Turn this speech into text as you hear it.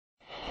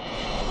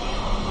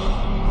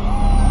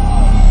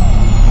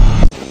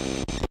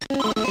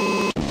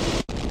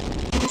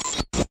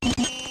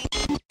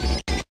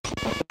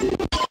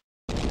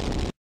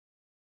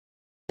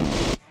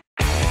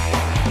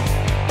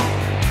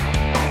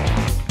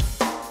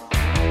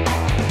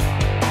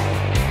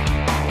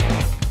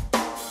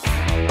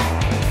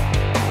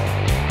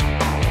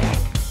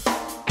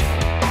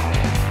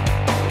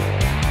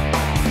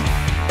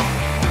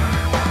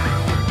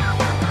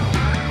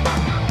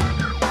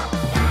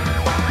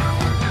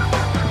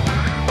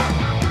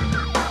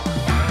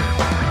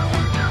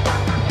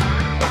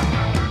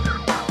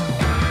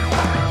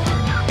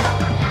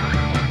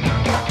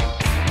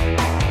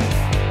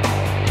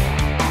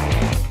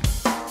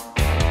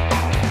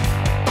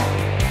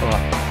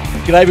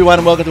G'day everyone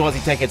and welcome to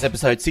Aussie Tech Heads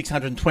episode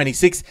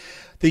 626,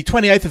 the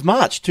 28th of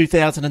March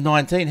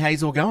 2019.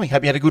 How's all going?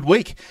 Hope you had a good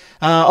week.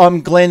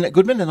 I'm Glenn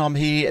Goodman and I'm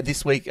here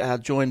this week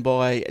joined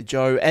by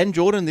Joe and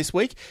Jordan this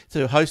week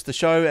to host the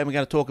show, and we're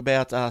going to talk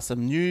about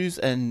some news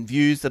and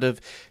views that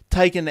have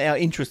taken our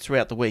interest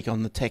throughout the week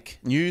on the tech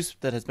news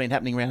that has been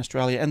happening around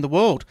Australia and the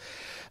world.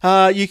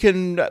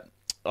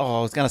 I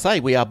was going to say,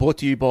 we are brought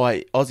to you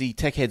by Aussie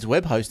Tech Heads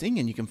Web Hosting,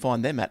 and you can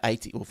find them at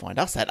find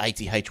us at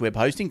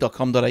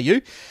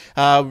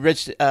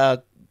athwebhosting.com.au.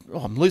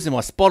 I'm losing my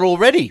spot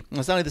already.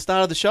 It's only the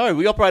start of the show.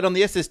 We operate on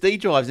the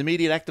SSD drives,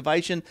 immediate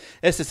activation,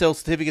 SSL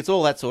certificates,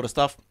 all that sort of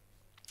stuff.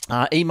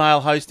 Email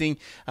hosting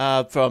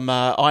from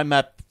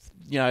IMAP,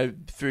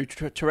 through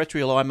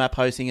terrestrial IMAP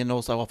hosting, and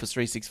also Office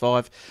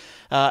 365.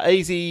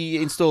 Easy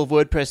install of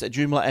WordPress at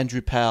Joomla and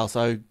Drupal.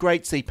 So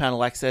great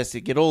cPanel access.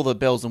 You get all the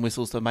bells and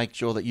whistles to make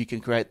sure that you can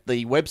create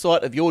the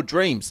website of your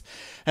dreams.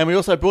 And we're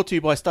also brought to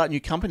you by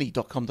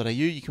startnewcompany.com.au.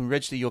 You can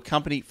register your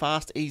company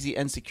fast, easy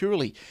and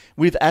securely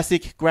with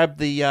ASIC. Grab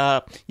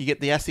the, you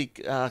get the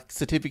ASIC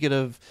certificate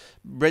of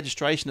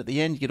registration at the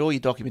end. You get all your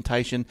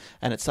documentation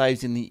and it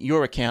saves in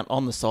your account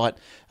on the site.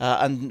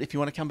 And if you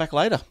want to come back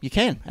later, you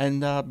can,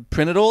 and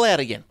print it all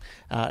out again.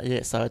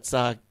 So it's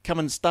come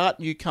and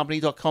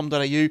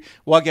startnewcompany.com.au.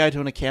 Why go to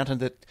an accountant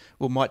that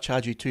might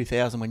charge you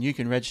 $2,000 when you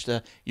can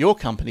register your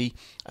company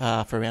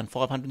for around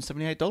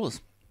 $578?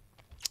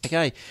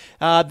 Okay,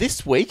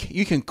 this week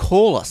you can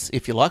call us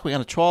if you like. We're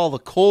going to trial the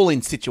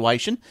call-in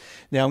situation.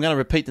 Now I'm going to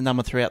repeat the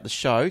number throughout the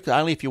show,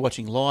 only if you're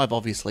watching live,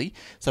 obviously.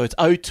 So it's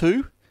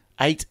 02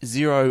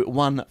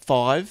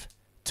 8015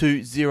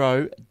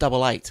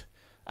 2088.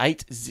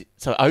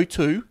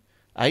 02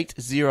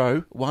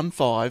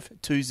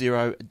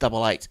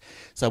 80152088.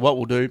 So what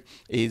we'll do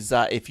is,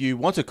 if you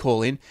want to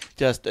call in,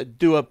 just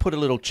put a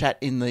little chat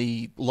in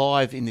this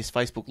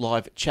Facebook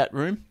Live chat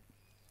room,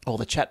 or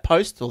the chat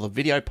post, or the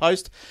video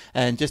post,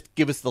 and just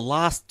give us the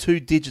last two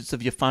digits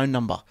of your phone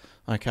number.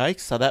 Okay,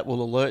 so that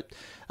will alert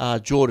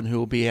Jordan, who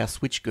will be our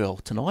switch girl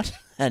tonight,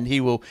 and he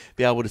will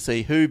be able to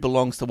see who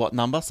belongs to what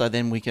number. So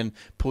then we can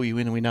pull you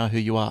in and we know who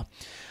you are.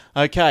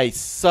 Okay,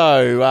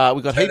 so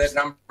we've got heaps.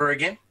 That number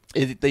again.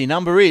 The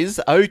number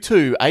is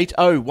 02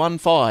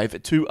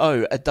 8015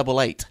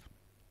 2088.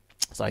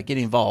 So get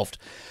involved.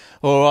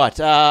 All right,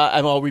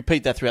 and I'll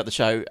repeat that throughout the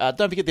show.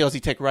 Don't forget the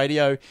Aussie Tech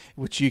Radio,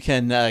 which you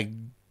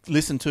can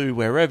listen to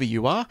wherever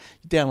you are.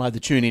 Download the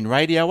TuneIn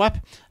Radio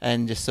app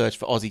and just search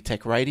for Aussie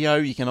Tech Radio.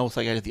 You can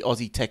also go to the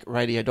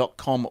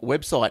AussieTechRadio.com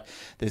website.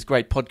 There's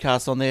great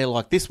podcasts on there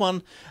like this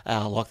one,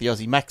 like the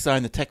Aussie Mac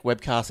Zone, the Tech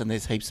Webcast, and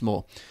there's heaps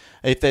more.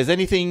 If there's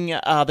anything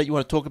that you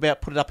want to talk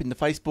about, put it up in the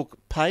Facebook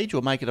page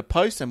or make it a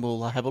post and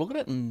we'll have a look at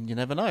it, and you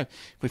never know.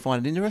 If we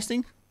find it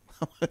interesting,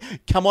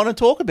 come on and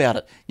talk about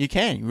it. You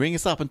can. Ring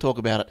us up and talk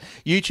about it.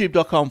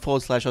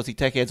 YouTube.com/Aussie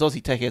Tech Heads,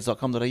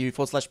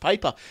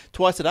 AussieTechHeads.com.au/paper.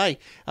 Twice a day,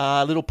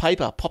 a little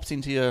paper pops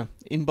into your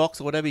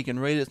inbox or whatever. You can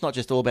read it. It's not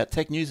just all about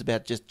tech news,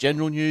 about just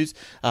general news,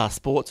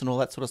 sports and all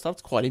that sort of stuff.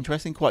 It's quite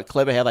interesting, quite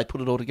clever how they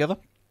put it all together.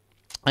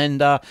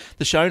 And the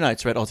show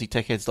notes are at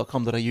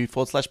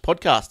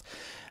AussieTechHeads.com.au/podcast.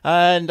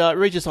 And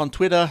reach us on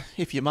Twitter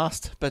if you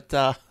must, but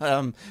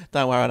don't worry,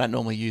 I don't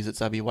normally use it,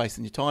 so I'll be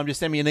wasting your time. Just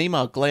send me an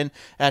email,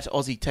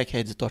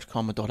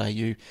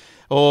 glenn@aussietechheads.com.au,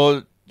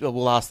 or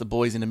we'll ask the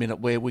boys in a minute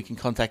where we can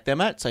contact them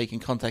at, so you can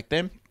contact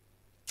them.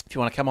 If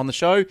you want to come on the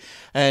show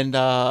and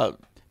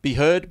be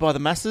heard by the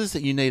masses,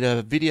 you need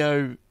a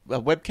video,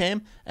 a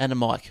webcam, and a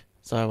mic.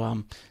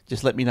 So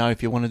just let me know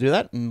if you want to do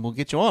that, and we'll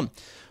get you on.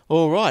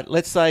 All right,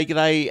 let's say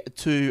g'day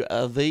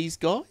to these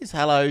guys.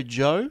 Hello,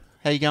 Joe.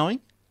 How you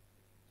going?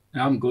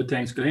 I'm good,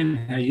 thanks, Glenn.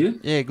 How are you?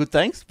 Yeah, good,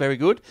 thanks. Very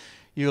good.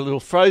 You're a little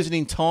frozen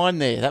in time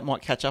there. That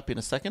might catch up in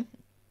a second.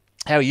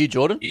 How are you,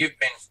 Jordan? You've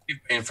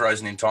been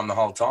frozen in time the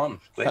whole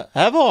time, Glenn.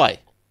 Have I?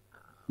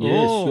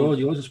 Yes, sure.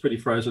 Yours is pretty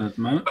frozen at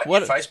the moment.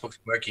 But if Facebook's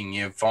working,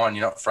 you're fine.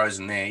 You're not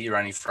frozen there. You're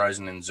only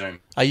frozen in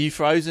Zoom. Are you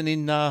frozen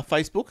in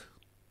Facebook?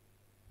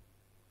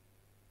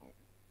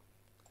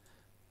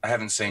 I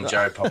haven't seen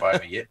Joe pop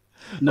over yet.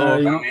 No,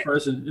 you're not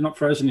frozen. You're not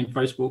frozen in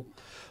Facebook.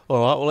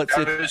 All right, well, let's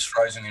see. Joe's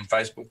frozen in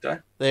Facebook, though.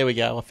 There we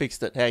go. I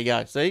fixed it. How you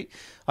go? See?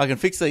 I can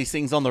fix these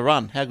things on the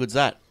run. How good's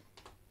that?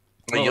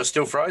 Well, you're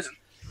still frozen.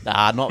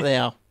 Nah, not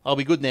now. I'll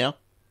be good now.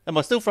 Am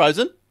I still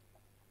frozen?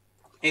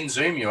 In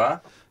Zoom, you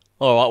are.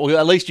 All right, well,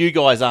 at least you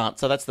guys aren't,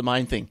 so that's the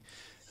main thing.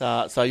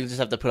 So you'll just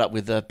have to put up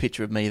with a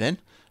picture of me then.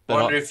 I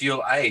wonder if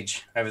you'll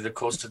age over the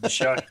course of the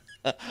show.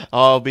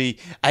 I'll be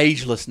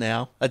ageless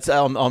now.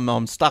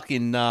 I'm stuck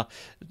in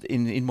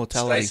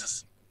immortality.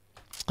 Stasis.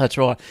 That's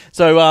right.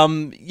 So,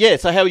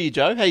 so how are you,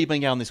 Joe? How you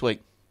been going this week?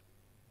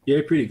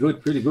 Yeah, pretty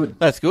good.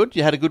 That's good.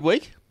 You had a good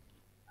week?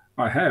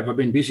 I have. I've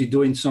been busy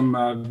doing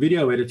some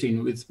video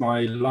editing with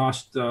my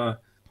last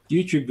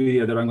YouTube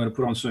video that I'm going to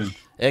put on soon.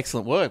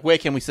 Excellent work. Where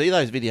can we see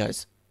those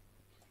videos?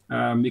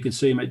 You can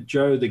see them at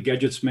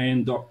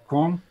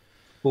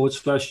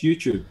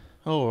joethegadgetsman.com/YouTube.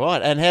 All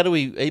right. And how do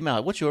we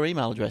email? What's your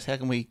email address? How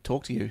can we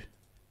talk to you?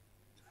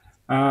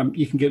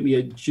 You can get me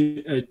at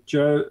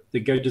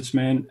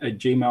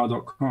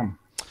joethegadgetsman@gmail.com.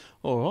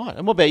 All right.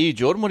 And what about you,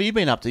 Jordan? What have you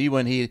been up to? You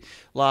weren't here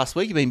last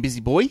week. You've been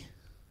busy, boy.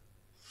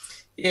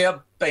 Yeah,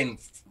 I've been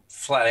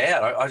flat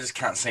out. I just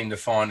can't seem to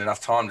find enough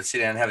time to sit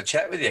down and have a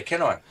chat with you,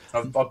 can I?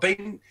 I've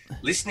been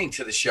listening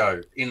to the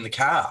show in the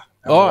car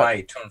on the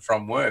way to and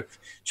from work,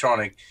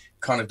 trying to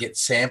kind of get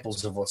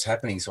samples of what's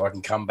happening so I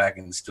can come back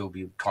and still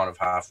be kind of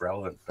half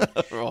relevant.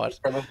 Right.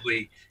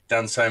 Probably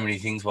done so many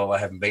things while I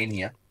haven't been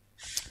here.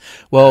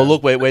 Well,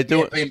 look, we're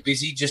doing... been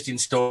busy just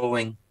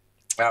installing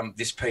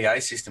this PA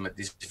system at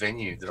this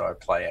venue that I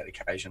play at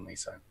occasionally.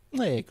 So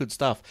yeah, good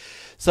stuff.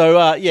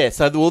 So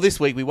this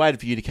week we waited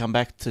for you to come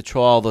back to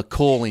trial the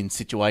call-in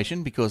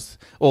situation because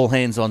all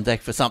hands on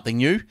deck for something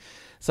new.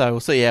 So we'll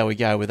see how we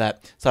go with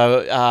that.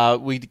 So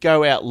we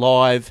go out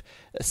live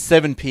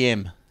 7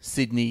 p.m.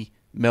 Sydney,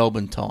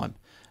 Melbourne time,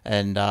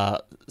 and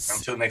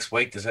until next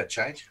week. Does that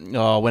change?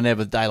 Oh,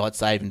 whenever daylight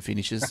saving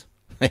finishes.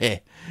 Yeah,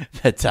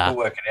 but we'll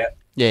work it out.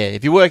 Yeah,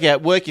 if you work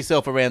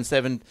yourself around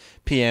 7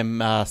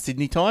 p.m.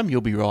 Sydney time,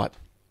 you'll be right.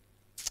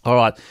 All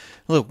right.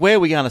 Look, where are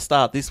we going to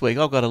start this week?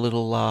 I've got a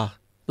little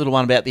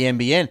one about the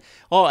NBN.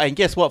 Oh, and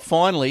guess what?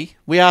 Finally,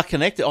 we are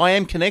connected. I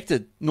am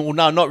connected. No,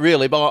 not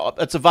really, but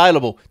it's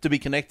available to be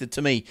connected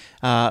to me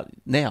right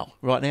now.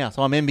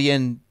 So I'm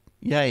NBN.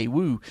 Yay,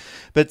 woo.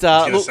 But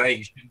I was going to say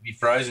you shouldn't be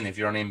frozen if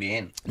you're on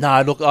NBN.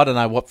 No, look, I don't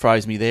know what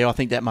froze me there. I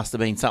think that must have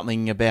been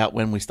something about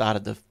when we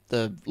started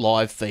the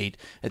live feed.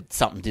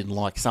 Something didn't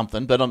like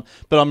something, but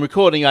I'm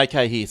recording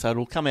okay here, so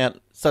it'll come out.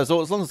 So as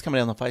long as it's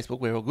coming out on Facebook,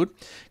 we're all good.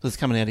 Because it's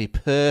coming out here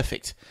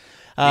perfect.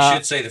 You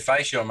should see the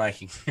face you're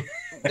making.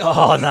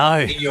 Oh, no.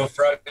 In your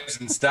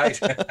frozen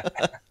state.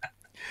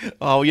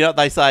 Oh, you know what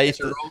they say?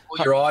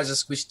 All your eyes are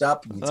squished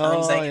up and your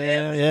tongue's hanging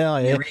out.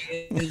 Yeah.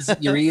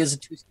 Your ears are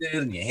twisted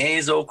and your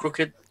hair's all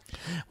crooked.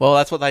 Well,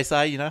 that's what they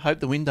say, hope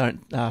the wind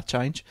don't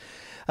change.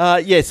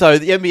 So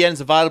the NBN's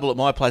available at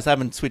my place. I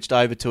haven't switched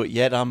over to it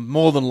yet. I'm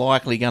more than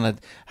likely going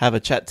to have a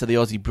chat to the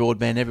Aussie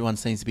broadband. Everyone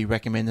seems to be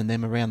recommending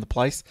them around the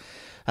place.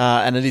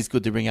 And it is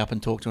good to ring up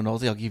and talk to an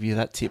Aussie. I'll give you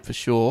that tip for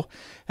sure.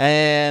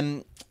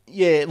 And,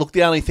 look,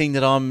 the only thing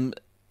that I'm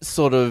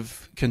sort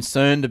of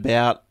concerned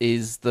about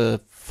is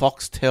the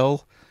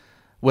Foxtel,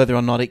 whether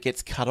or not it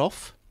gets cut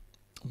off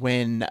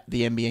when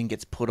the NBN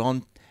gets put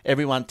on.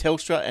 Everyone,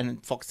 Telstra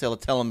and Foxtel are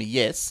telling me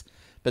yes,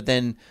 but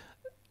then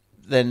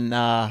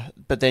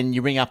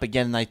you ring up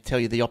again and they tell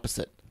you the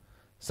opposite.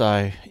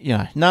 So,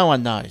 no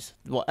one knows.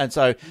 And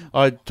so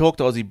I talk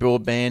to Aussie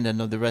Broadband and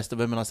the rest of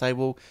them and I say,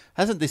 well,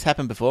 hasn't this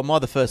happened before? Am I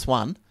the first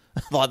one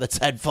that's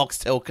had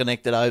Foxtel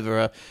connected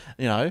over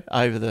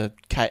over the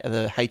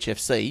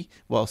HFC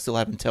while still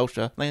having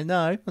Telstra? And they go,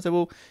 no. I said,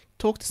 well,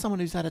 talk to someone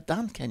who's had it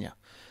done, can you?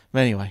 But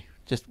anyway,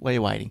 just we're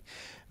waiting.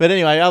 But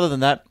anyway, other than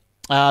that,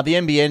 the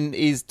NBN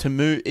is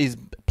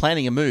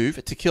planning a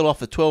move to kill off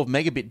the 12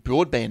 megabit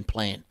broadband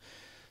plan.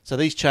 So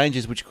these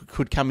changes, which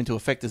could come into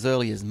effect as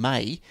early as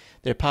May,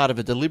 they're part of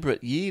a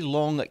deliberate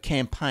year-long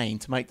campaign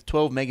to make the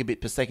 12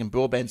 megabit per second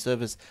broadband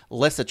service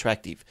less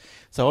attractive.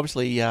 So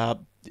obviously,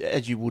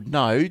 as you would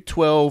know,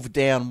 12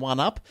 down, 1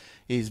 up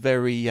is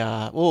very,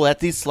 that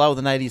is slower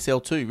than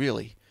ADSL2,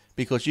 really.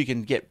 Because you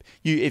can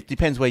it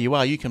depends where you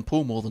are, you can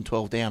pull more than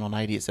 12 down on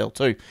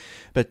ADSL2.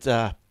 But,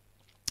 so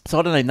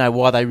I don't even know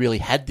why they really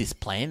had this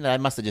plan. They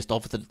must have just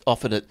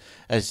offered it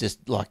as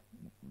just like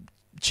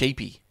cheap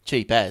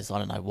as, I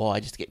don't know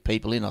why, just to get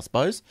people in, I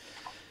suppose.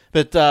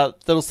 But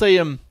they'll see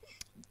them,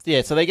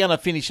 so they're going to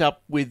finish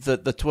up with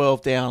the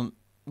 12 down,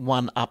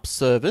 1 up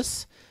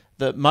service.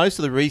 Most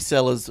of the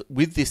resellers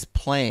with this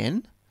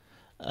plan,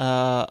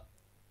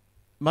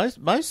 most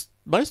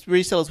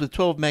resellers with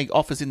 12 meg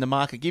offers in the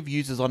market give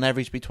users on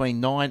average between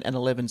 9 and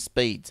 11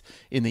 speeds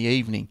in the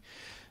evening.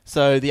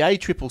 So the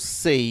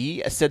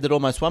ACCC said that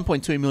almost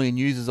 1.2 million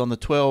users on the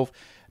 12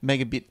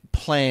 megabit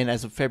plan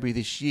as of February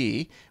this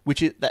year,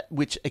 which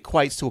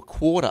equates to a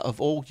quarter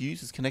of all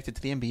users connected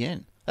to the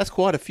NBN. That's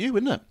quite a few,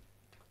 isn't it?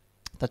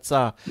 That's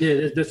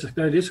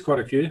that is quite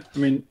a few. I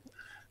mean,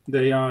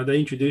 they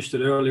introduced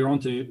it earlier on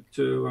to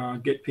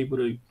get people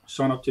to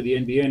sign up to the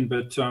NBN,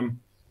 but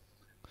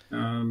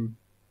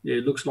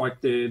it looks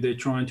like they're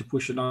trying to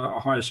push it a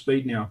higher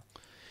speed now.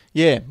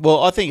 Yeah,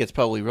 well, I think it's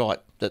probably right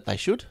that they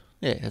should.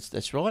 Yeah,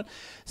 that's right.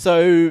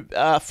 So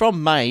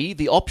from May,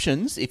 the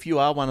options, if you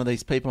are one of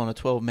these people on a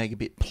 12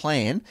 megabit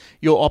plan,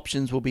 your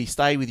options will be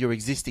stay with your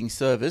existing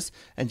service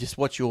and just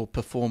watch your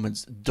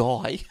performance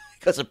die,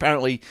 because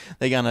apparently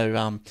they're going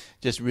to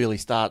just really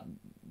start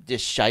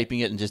just shaping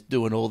it and just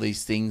doing all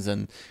these things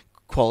and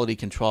quality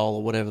control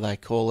or whatever they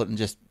call it, and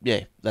just,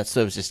 that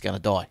service is just going to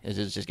die.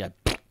 It's just going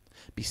to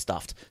be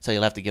stuffed. So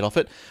you'll have to get off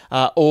it.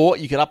 Or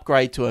you could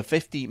upgrade to a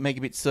 50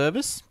 megabit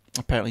service.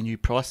 Apparently new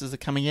prices are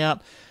coming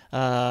out.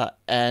 Here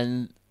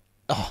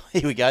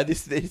we go.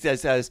 This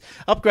says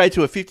upgrade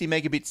to a 50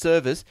 megabit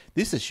service.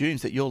 This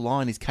assumes that your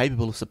line is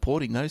capable of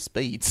supporting those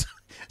speeds.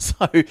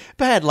 So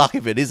bad luck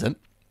if it isn't.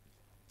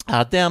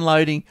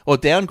 Downloading or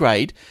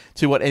downgrade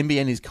to what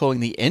NBN is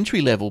calling the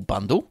entry level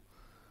bundle,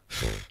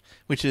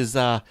 which is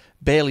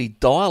barely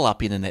dial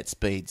up internet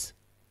speeds.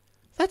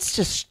 That's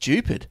just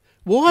stupid.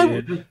 Why?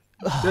 Yeah,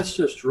 that's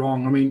just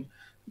wrong. I mean,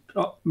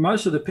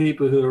 most of the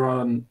people who are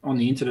on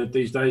the internet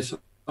these days,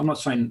 I'm not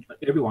saying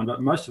everyone,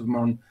 but most of them are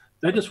on,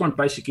 they just want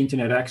basic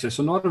internet access.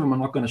 A lot of them are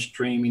not going to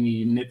stream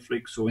any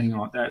Netflix or anything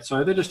like that.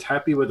 So they're just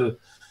happy with a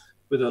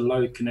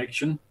low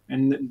connection,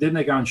 and then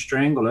they go and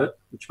strangle it,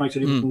 which makes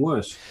it even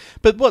worse.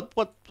 But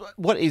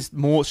what is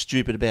more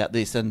stupid about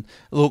this? And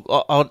look,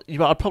 I'd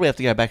probably have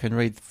to go back and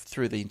read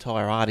through the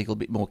entire article a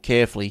bit more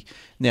carefully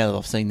now that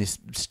I've seen this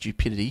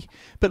stupidity.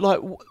 But like,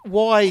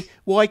 why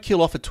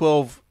kill off a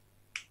 12?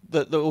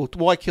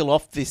 Why kill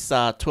off this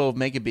 12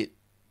 megabit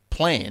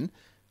plan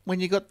when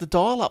you got the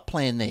dial-up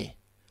plan there?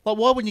 Like,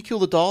 why wouldn't you kill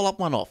the dial-up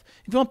one off?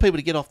 If you want people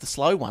to get off the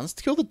slow ones,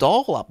 kill the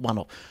dial-up one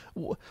off.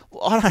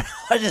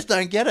 I just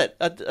don't get it.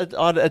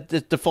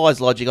 It defies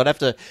logic. I'd have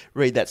to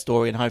read that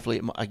story and hopefully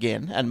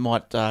again, and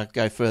might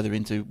go further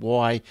into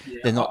why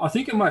they're not. I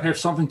think it might have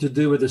something to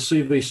do with the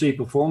CVC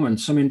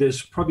performance. I mean,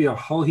 there's probably a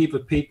whole heap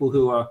of people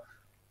who are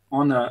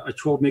on a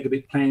 12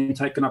 megabit plan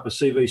taking up a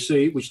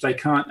CVC, which they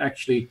can't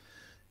actually,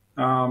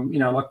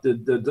 like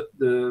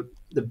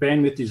the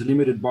bandwidth is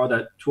limited by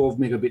that 12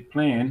 megabit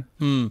plan.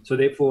 So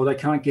therefore they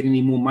can't get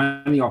any more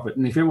money off it.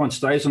 And if everyone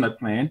stays on that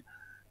plan,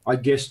 I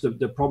guess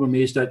the problem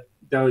is that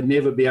they'll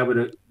never be able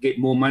to get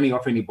more money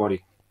off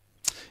anybody.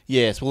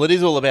 Yes, well, it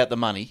is all about the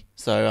money.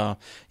 So,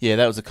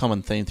 that was a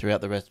common theme through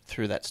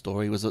that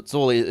story.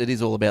 It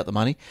is all about the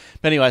money.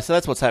 But anyway, so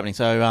that's what's happening.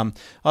 So,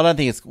 I don't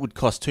think it would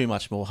cost too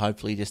much more.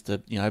 Hopefully, just to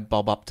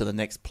bob up to the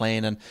next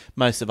plan. And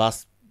most of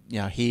us,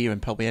 here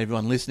and probably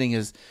everyone listening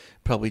is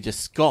probably just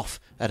scoff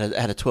at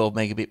a 12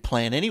 megabit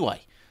plan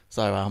anyway.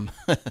 So,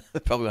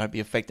 it probably won't be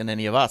affecting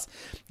any of us.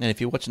 And if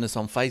you're watching us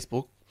on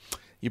Facebook,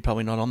 you're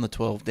probably not on the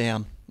 12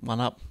 down, one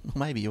up.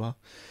 Maybe you are.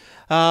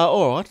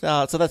 All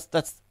right. So that's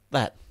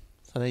that.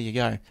 So there you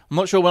go. I'm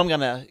not sure when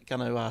I'm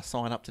gonna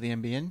sign up to the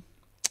NBN.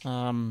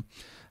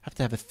 Have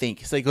to have a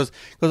think. See, because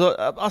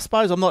I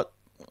suppose I'm not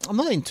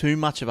in too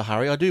much of a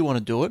hurry. I do want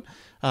to do it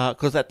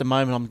because at the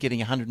moment I'm getting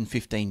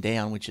 115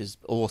 down, which is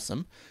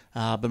awesome.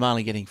 But I'm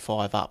only getting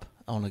 5 up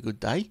on a good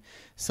day.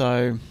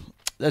 So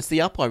that's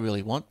the up I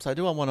really want. So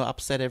do I want to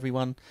upset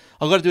everyone?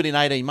 I've got to do it in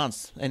 18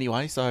 months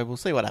anyway. So we'll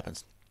see what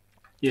happens.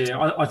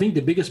 Yeah, I think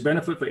the biggest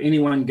benefit for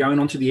anyone going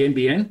onto the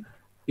NBN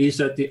is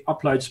that the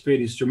upload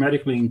speed is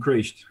dramatically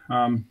increased.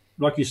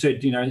 Like you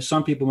said,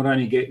 some people might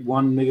only get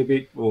 1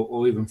 megabit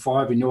or even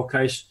 5 in your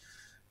case,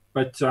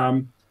 but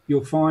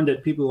you'll find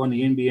that people on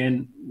the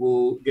NBN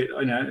will get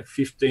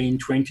 15,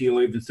 20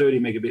 or even 30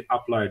 megabit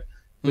upload,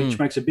 which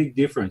makes a big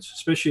difference,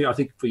 especially I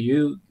think for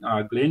you,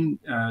 Glenn,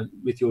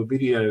 with your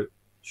video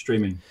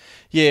streaming.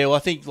 Yeah, well, I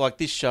think like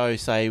this show,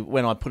 say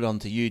when I put it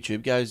onto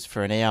YouTube, goes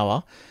for an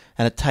hour.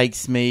 And it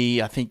takes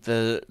me, I think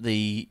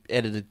the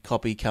edited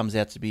copy comes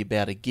out to be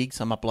about a gig.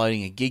 So I'm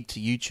uploading a gig to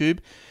YouTube.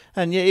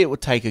 And yeah, it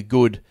would take a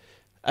good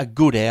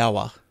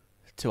hour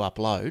to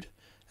upload.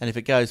 And if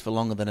it goes for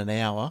longer than an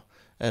hour,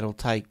 it'll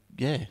take,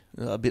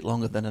 a bit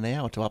longer than an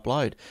hour to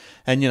upload.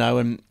 And,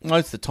 and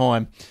most of the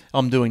time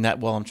I'm doing that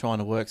while I'm trying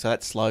to work. So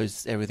that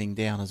slows everything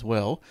down as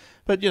well.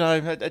 But,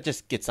 it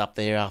just gets up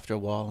there after a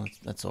while. And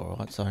that's all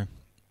right. So,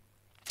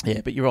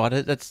 yeah, but you're right.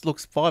 It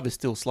looks 5 is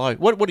still slow.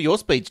 What are your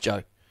speeds,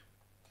 Joe?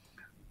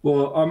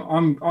 Well,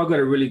 I've got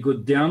a really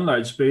good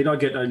download speed. I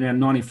get around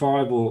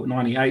 95 or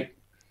 98,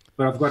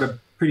 but I've got a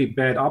pretty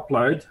bad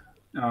upload.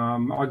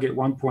 I get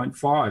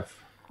 1.5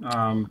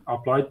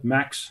 upload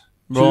max.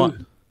 Right.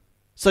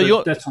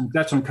 So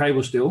that's on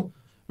cable still.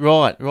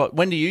 Right.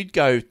 When do you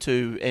go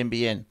to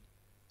NBN?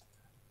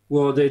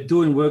 Well, they're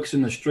doing works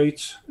in the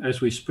streets as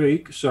we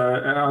speak, so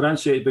I don't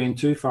see it being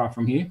too far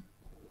from here.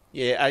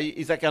 Yeah.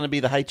 Is that going to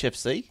be the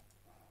HFC?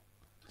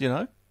 Do you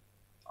know?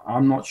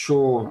 I'm not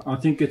sure. I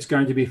think it's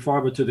going to be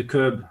fibre to the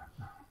curb.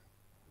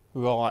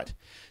 Right.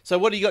 So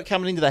what do you got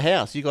coming into the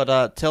house? You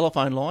got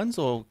telephone lines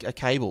or a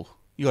cable?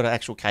 You got an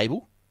actual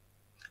cable?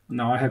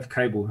 No, I have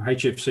cable.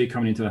 HFC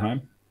coming into the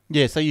home.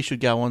 Yeah, so you should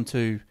go on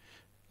to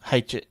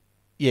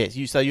Yes,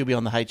 you'll be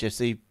on the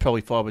HFC, probably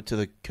fibre to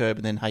the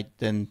curb, and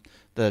then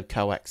the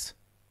coax,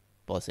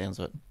 by the sounds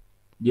of it.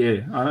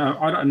 Yeah,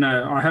 I don't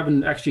know. I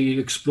haven't actually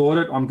explored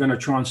it. I'm going to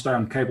try and stay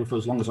on cable for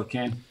as long as I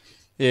can.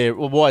 Yeah,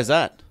 well, why is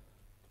that?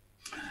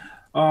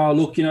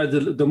 Look,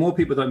 the more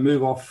people that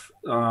move off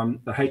the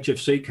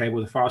HFC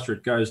cable, the faster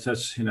it goes.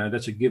 That's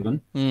a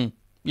given.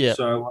 Yeah.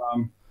 So,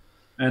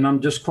 and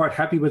I'm just quite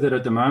happy with it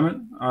at the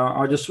moment.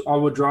 I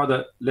would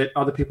rather let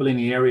other people in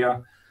the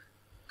area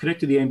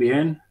connect to the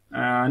NBN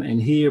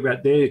and hear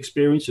about their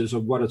experiences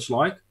of what it's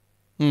like,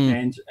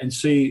 and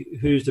see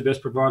who's the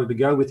best provider to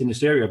go with in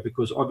this area.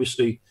 Because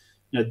obviously,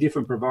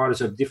 different providers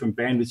have different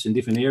bandwidths in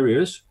different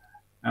areas,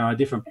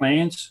 different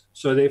plans.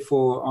 So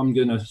therefore, I'm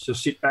going to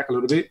just sit back a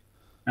little bit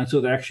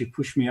until they actually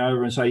push me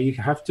over and say, you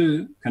have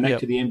to connect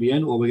to the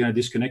NBN or we're going to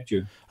disconnect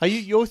you.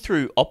 You're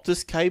through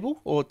Optus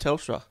cable or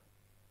Telstra?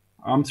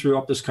 I'm through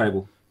Optus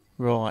cable.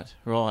 Right.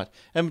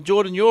 And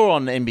Jordan, you're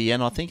on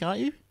NBN, I think,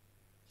 aren't you?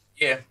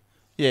 Yeah.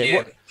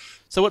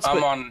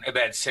 I'm on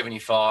about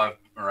 75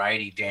 or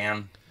 80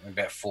 down,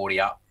 about 40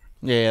 up.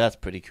 Yeah, that's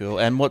pretty cool.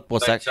 And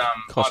what's that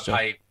cost you? I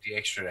pay the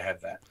extra to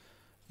have that.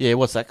 Yeah,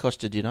 what's that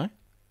cost you, do you know?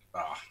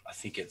 I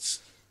think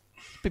it's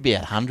Maybe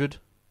 $100.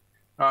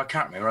 Oh, I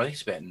can't remember. I think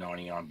it's about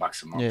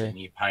 $99 a month, Yeah. and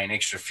you pay an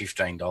extra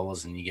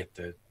 $15, and you get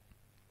the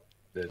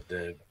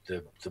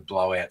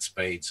blowout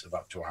speeds of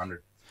up to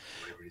 100,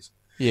 whatever it is.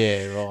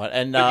 Yeah, right.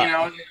 And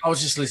But, I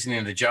was just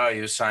listening to Joe.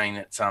 He was saying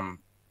that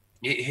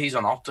he's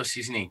on Optus,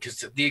 isn't he?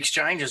 Because the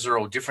exchanges are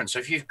all different. So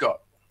if you've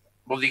got,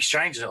 well, the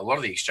exchanges, a lot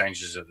of the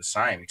exchanges are the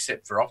same,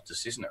 except for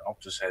Optus, isn't it?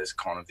 Optus has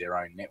kind of their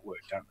own network,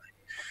 don't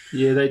they?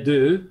 Yeah, they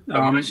do.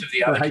 Most of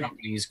the other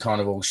companies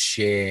kind of all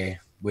share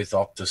with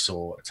Optus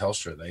or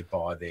Telstra. They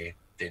buy their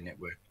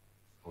network.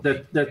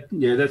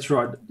 That's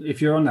right.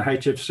 If you're on the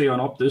HFC on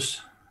Optus,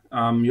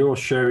 you're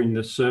sharing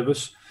the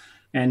service.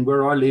 And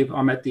where I live,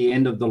 I'm at the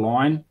end of the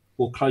line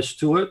or close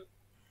to it.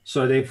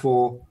 So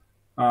therefore,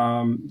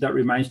 that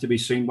remains to be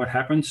seen what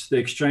happens. The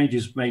exchange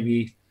is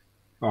maybe,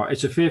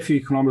 it's a fair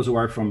few kilometres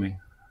away from me.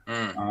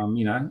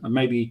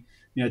 Maybe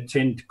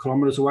 10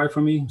 kilometres away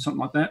from me, something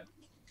like that.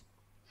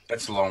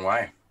 That's a long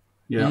way.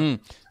 Yeah.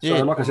 Mm-hmm.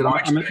 So like I said,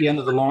 I'm at the end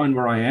of the line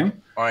where I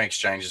am. My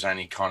exchange is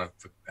only kind of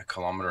a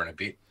kilometre and a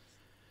bit.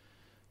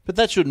 But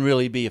that shouldn't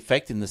really be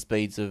affecting the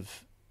speeds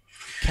of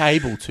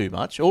cable too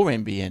much, or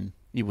NBN,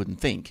 you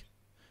wouldn't think.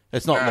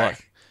 It's not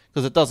like,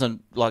 because it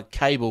doesn't, like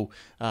cable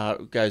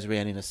goes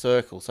around in a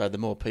circle, so the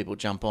more people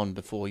jump on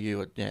before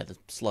you, the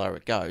slower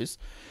it goes.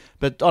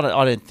 But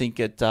I don't think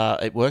it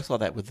works like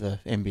that with the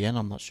NBN.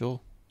 I'm not sure.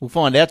 We'll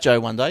find out, Joe,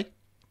 one day.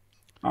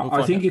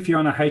 I think if you're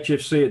on a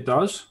HFC, it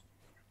does.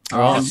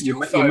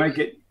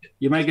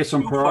 You may get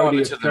some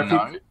priority of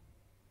traffic.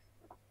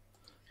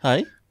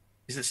 Hey?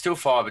 Is it still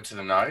fibre to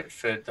the node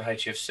for the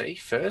HFC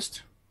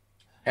first?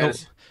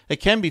 It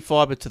can be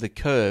fibre to the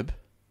curb,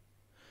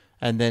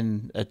 and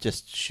then it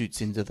just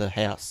shoots into the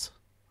house.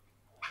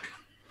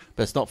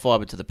 But it's not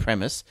fibre to the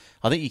premise.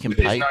 I think you can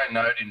pay. There's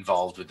no node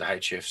involved with the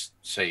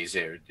HFC, is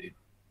there?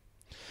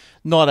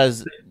 Not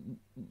as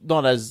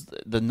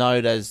the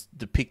node as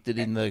depicted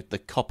in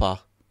the copper.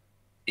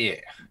 Yeah.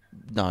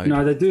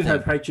 No, they do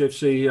have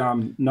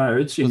HFC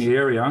nodes in the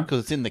area because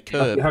it's in the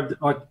curb.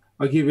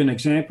 I'll give you an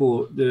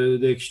example.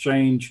 The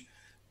exchange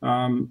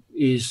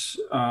is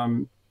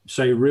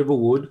say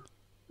Riverwood,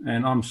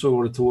 and I'm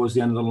sort of towards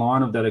the end of the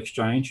line of that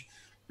exchange,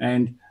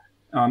 and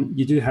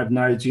you do have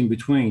nodes in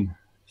between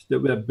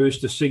that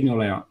boost the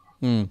signal out.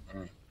 Mm.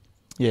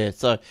 Yeah.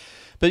 So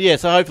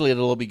hopefully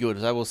it'll all be good.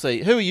 So we'll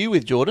see. Who are you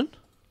with, Jordan?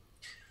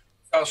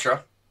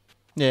 Telstra.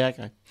 Yeah.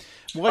 Okay.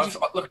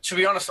 Look, to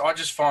be honest, I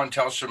just find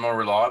Telstra more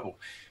reliable.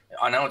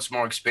 I know it's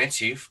more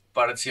expensive,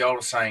 but it's the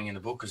old saying in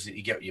the book is that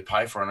you get what you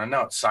pay for. And I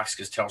know it sucks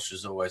because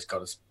Telstra's always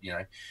got us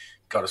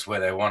where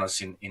they want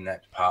us in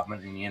that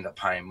department, and you end up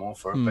paying more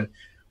for it. But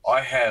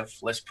I have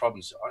less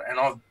problems, and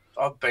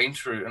I've been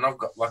through, and I've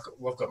got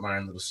my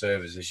own little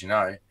servers, as you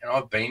know, and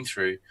I've been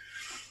through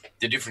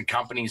the different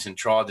companies and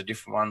tried the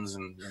different ones,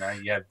 and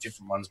you have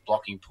different ones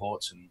blocking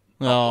ports and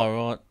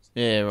right.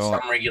 Yeah, right.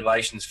 Some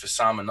regulations for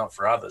some and not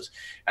for others.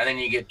 And then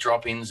you get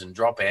drop-ins and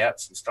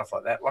drop-outs and stuff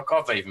like that. Like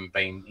I've even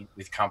been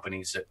with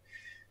companies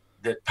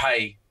that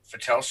pay for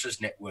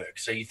Telstra's network.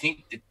 So you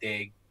think that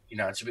they're,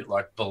 it's a bit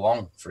like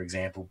Belong, for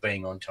example,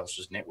 being on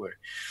Telstra's network.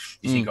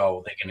 You think, they're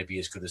going to be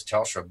as good as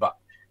Telstra. But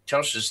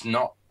Telstra's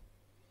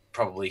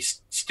probably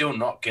still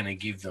not going to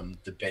give them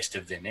the best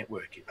of their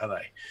network, are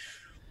they?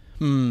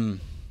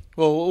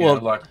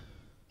 Well, like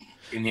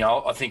in the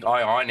old, I think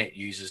iiNet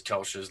uses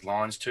Telstra's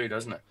lines too,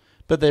 doesn't it?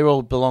 But they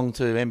all belong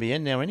to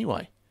NBN now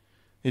anyway.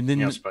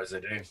 I suppose they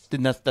do.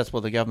 That's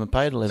what the government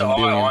paid $11 billion.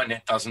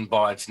 iiNet doesn't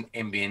buy its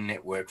NBN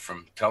network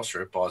from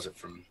Telstra; it buys it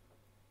from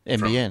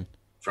NBN.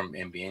 From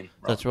NBN. Right?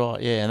 That's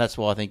right. Yeah, and that's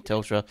why I think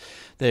Telstra,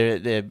 they're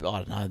I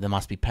don't know, they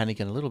must be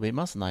panicking a little bit,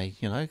 mustn't they?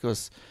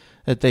 Because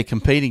they're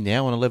competing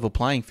now on a level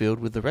playing field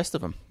with the rest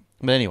of them.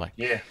 But anyway,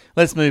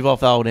 let's move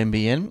off old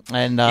NBN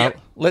and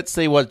let's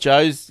see what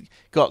Joe's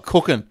got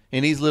cooking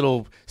in his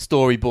little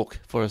storybook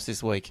for us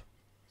this week.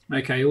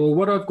 Okay, well,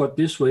 what I've got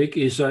this week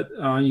is that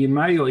you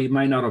may or you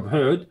may not have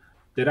heard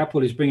that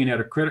Apple is bringing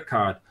out a credit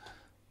card.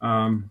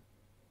 No,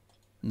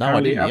 I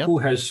didn't. Apple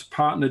has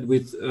partnered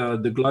with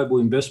the global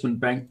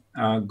investment bank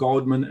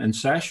Goldman and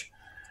Sachs,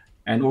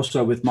 and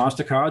also with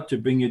MasterCard to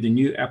bring you the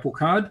new Apple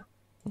Card.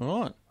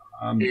 All right.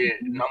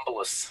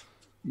 Numberless.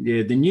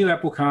 Yeah, the new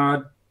Apple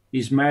Card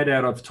is made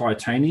out of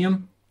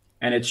titanium,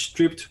 and it's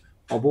stripped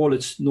of all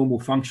its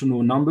normal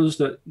functional numbers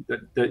that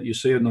you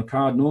see on the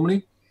card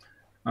normally.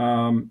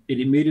 It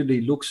immediately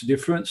looks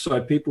different,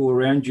 so people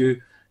around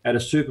you at a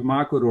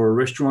supermarket or a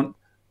restaurant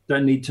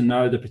don't need to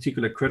know the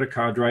particular credit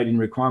card rating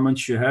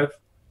requirements you have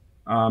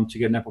to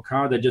get an Apple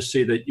Card. They just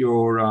see that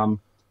your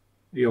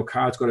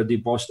card's got a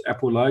debossed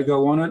Apple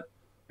logo on it,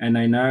 and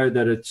they know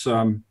that it's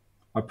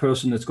a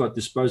person that's got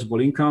disposable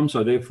income,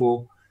 so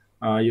therefore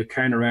you're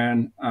carrying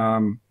around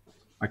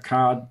a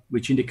card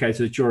which indicates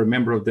that you're a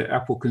member of the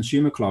Apple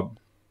Consumer Club.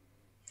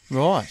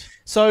 Right.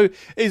 So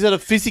is it a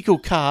physical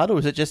card or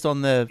is it just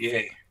on the...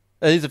 Yeah.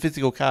 It is a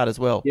physical card as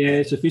well. Yeah,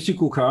 it's a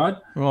physical card.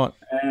 Right.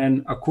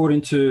 And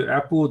according to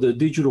Apple, the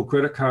digital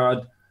credit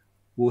card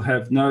will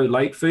have no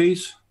late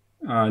fees,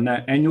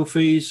 no annual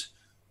fees.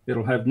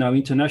 It'll have no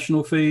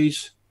international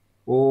fees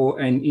or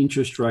an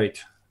interest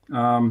rate.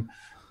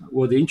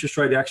 Well, the interest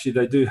rate actually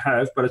they do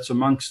have, but it's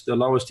amongst the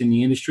lowest in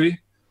the industry.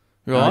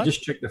 Right.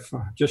 Just check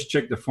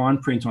the fine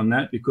print on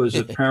that, because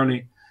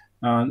apparently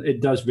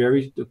it does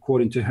vary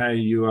according to how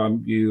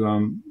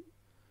you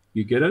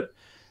get it.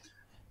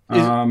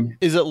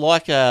 Is it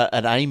like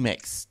an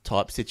Amex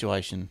type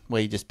situation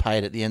where you just pay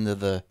it at the end of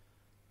the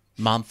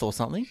month or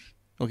something,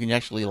 or can you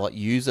actually like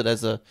use it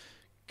as a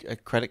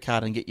credit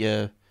card and get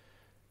your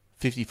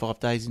 55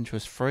 days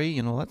interest free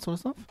and all that sort of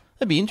stuff?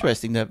 That'd be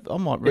interesting. That I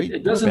might read.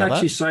 It doesn't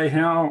actually say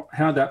how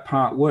that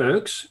part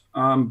works.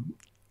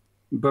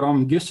 But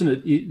I'm guessing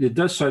it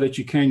does say that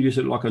you can use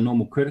it like a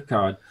normal credit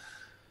card.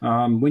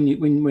 When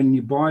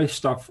you buy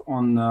stuff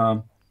on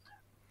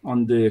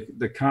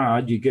the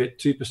card, you get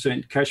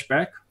 2% cash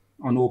back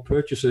on all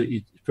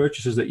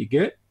purchases that you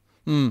get.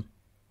 Mm.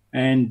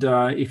 And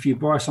if you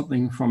buy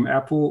something from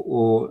Apple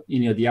or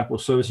any of the Apple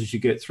services, you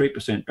get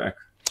 3% back.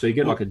 So you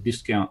get like a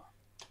discount.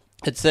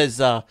 It says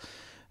the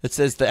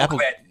Apple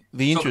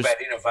the interest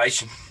about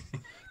innovation.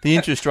 The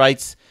interest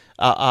rates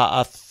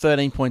are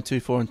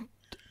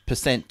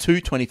 13.24%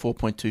 to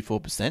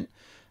 24.24%.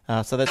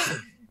 So that's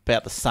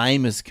about the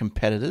same as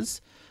competitors,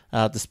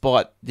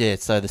 despite,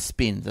 so the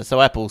spin.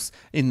 So Apple's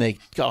in the,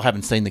 I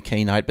haven't seen the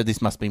keynote, but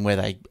this must have been where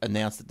they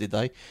announced it, did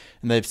they?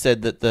 And they've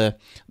said that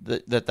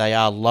that they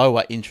are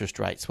lower interest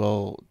rates.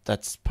 Well,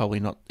 that's probably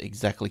not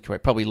exactly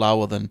correct. Probably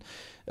lower than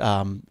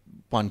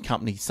one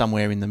company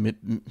somewhere in the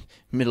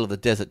middle of the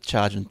desert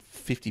charging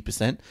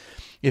 50%.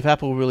 If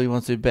Apple really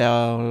wants to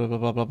blah, blah,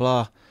 blah, blah,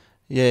 blah.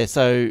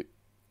 So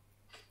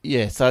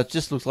it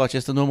just looks like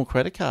just a normal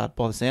credit card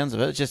by the sounds of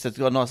it. It's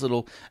got a nice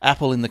little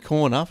apple in the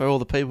corner for all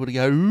the people to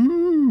go,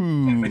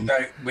 ooh.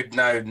 With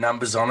no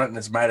numbers on it, and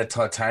it's made of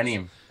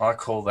titanium. I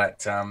call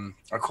that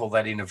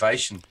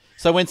innovation.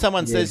 So when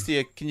someone says to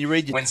you, can you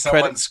read your when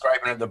someone's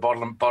scraping at the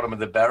bottom of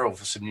the barrel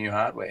for some new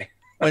hardware.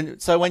 When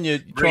you're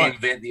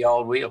reinvent the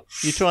old wheel,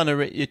 you're trying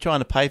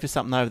to pay for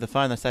something over the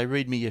phone. They say,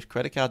 "Read me your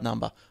credit card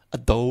number." I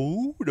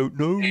don't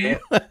know. Yeah.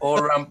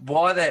 Or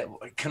why that?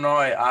 Can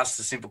I ask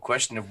the simple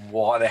question of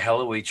why the hell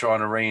are we trying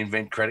to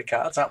reinvent credit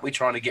cards? Aren't we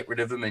trying to get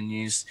rid of them and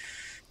use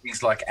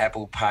things like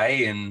Apple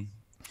Pay and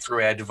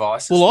through our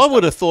devices? Well, I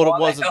would have thought it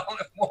wasn't.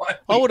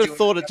 I would have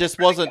thought it just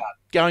wasn't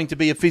going to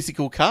be a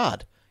physical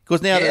card,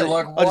 because now I just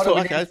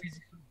thought, okay.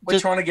 We're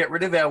trying to get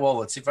rid of our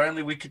wallets. If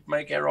only we could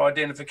make our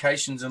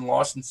identifications and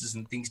licenses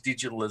and things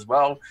digital as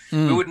well,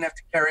 we wouldn't have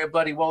to carry a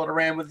bloody wallet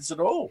around with us at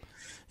all.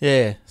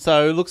 Yeah.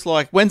 So it looks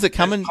like, when's it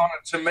coming?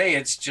 To me,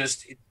 it's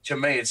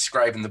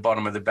scraping the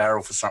bottom of the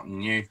barrel for something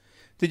new.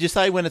 Did you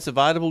say when it's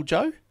available,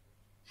 Joe?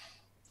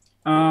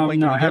 No,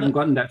 I haven't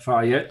gotten that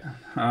far yet.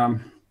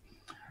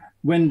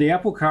 When the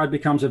Apple Card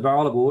becomes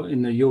available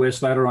in the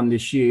US later on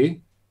this year,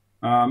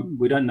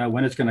 we don't know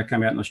when it's going to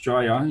come out in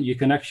Australia. You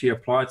can actually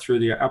apply it through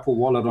the Apple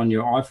Wallet on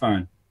your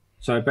iPhone.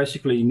 So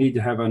basically, you need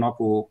to have an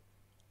Apple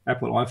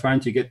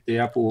iPhone to get the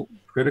Apple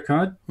credit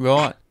card.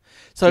 Right.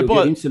 So you'll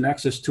get instant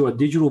access to a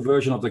digital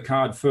version of the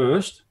card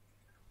first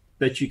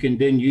that you can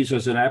then use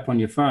as an app on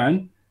your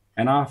phone.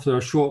 And after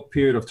a short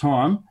period of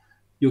time,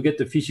 you'll get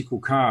the physical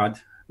card,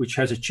 which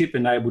has a chip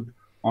enabled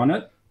on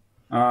it.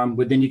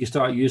 But then you can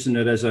start using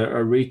it as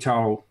a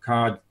retail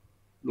card,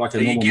 like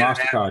a normal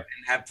MasterCard. An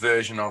app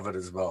version of it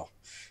as well.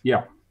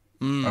 Yeah.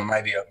 Or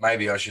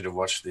maybe I should have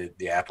watched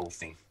the Apple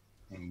thing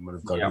and would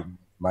have got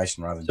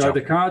information rather than. So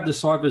the card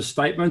deciphers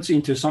statements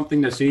into something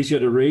that's easier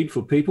to read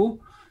for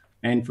people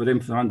and for them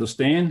to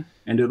understand,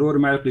 and it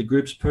automatically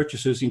groups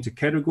purchases into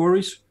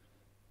categories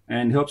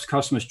and helps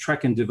customers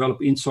track and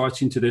develop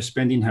insights into their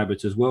spending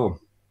habits as well.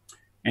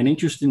 And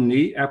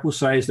interestingly, Apple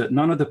says that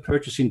none of the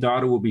purchasing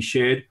data will be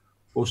shared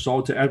or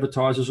sold to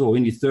advertisers or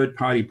any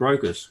third-party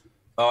brokers.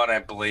 I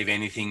don't believe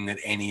anything that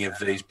any of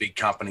these big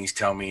companies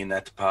tell me in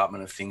that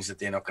department of things that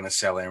they're not going to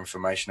sell their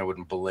information. I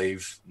wouldn't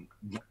believe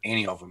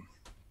any of them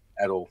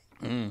at all.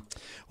 Mm.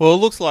 Well, it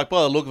looks like,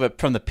 by the look of it,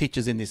 from the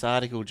pictures in this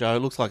article, Joe, it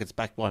looks like it's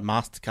backed by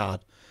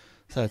MasterCard.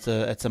 So it's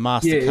a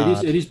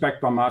MasterCard. Yeah, it is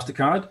backed by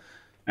MasterCard.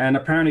 And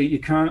apparently you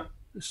can't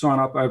sign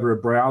up over a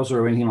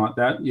browser or anything like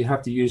that. You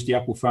have to use the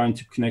Apple phone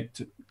to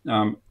connect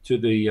to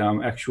the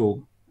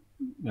actual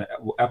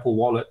Apple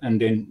wallet,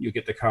 and then you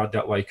get the card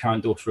that way. You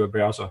can't do it through a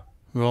browser.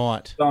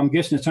 Right. So I'm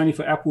guessing it's only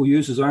for Apple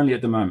users only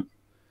at the moment.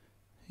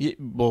 Yeah,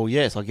 well,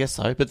 yes, I guess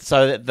so. But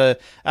so the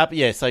app,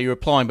 so you're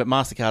applying, but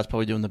MasterCard's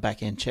probably doing the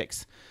back end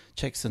checks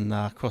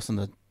and crossing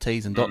the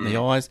T's and dotting the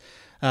I's.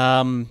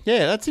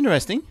 That's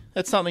interesting.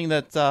 That's something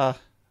that,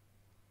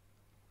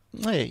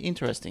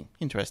 interesting.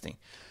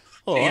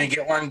 All right. Are you going to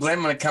get one,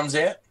 Glenn, when it comes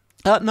out?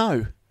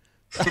 No.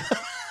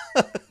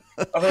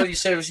 I thought you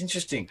said it was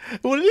interesting.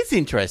 Well, it is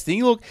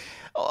interesting. Look,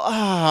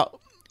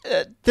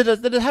 did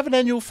it have an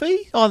annual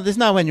fee? Oh, there's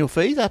no annual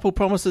fees. Apple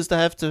promises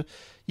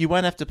you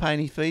won't have to pay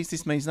any fees.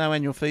 This means no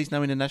annual fees,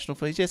 no international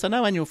fees. Yeah, so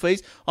no annual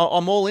fees.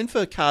 I'm all in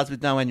for cards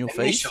with no annual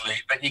fees. Initially,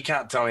 but you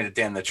can't tell me that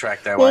down the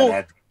track they won't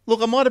add.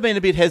 Look, I might have been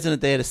a bit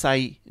hesitant there to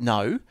say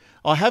no.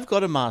 I have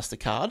got a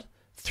MasterCard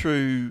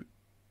through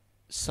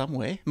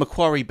somewhere,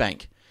 Macquarie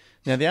Bank.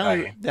 Now the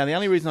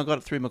only reason I got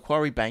it through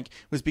Macquarie Bank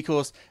was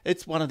because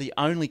it's one of the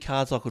only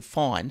cards I could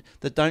find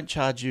that don't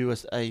charge you a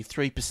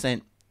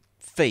 3%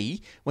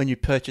 fee when you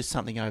purchase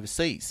something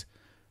overseas.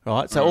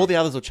 Right, so all the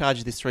others will charge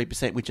you this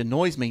 3%, which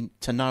annoys me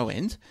to no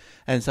end.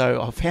 And so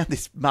I found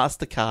this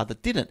MasterCard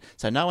that didn't.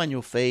 So no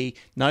annual fee,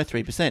 no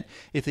 3%.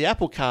 If the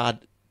Apple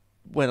Card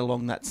went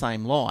along that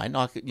same line,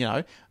 I could,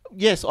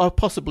 yes, I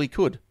possibly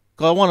could.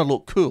 Because I want to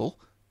look cool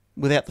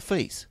without the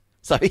fees.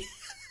 So,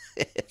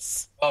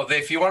 yes. Well,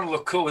 if you want to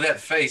look cool without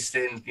the fees,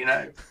 then,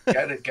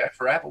 go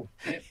for Apple.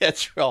 Yeah.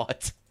 That's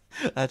right.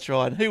 That's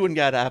right. Who wouldn't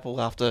go to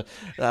Apple after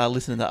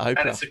listening to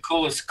Oprah? And it's the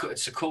coolest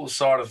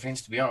side of the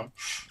fence to be on.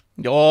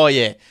 Oh,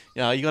 yeah.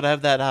 You got to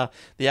have that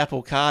the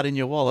Apple Card in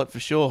your wallet for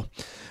sure.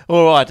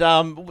 All right.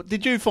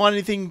 Did you find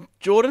anything,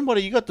 Jordan? What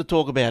have you got to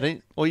talk about?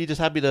 Or are you just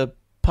happy to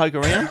poke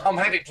around? I'm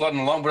happy plodding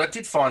along, but I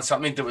did find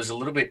something that was a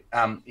little bit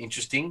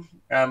interesting,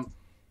 a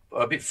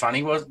bit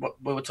funny. We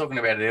were talking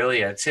about it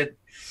earlier. It said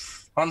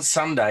on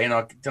Sunday, and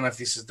I don't know if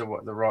this is the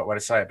right way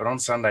to say it, but on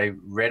Sunday,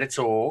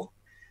 Redditor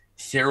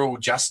Cyril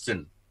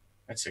Justin,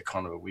 that's a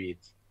kind of a weird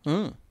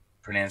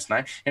pronounced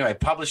name, anyway,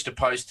 published a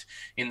post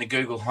in the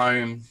Google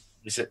Home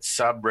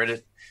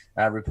subreddit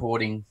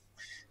reporting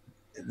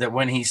that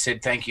when he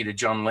said thank you to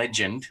John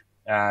Legend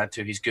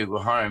to his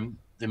Google Home,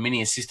 the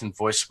mini assistant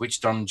voice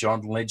switched on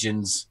John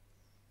Legend's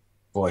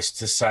voice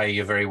to say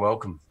you're very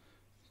welcome.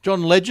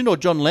 John Legend or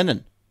John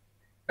Lennon?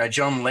 No,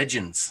 John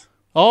Legend's.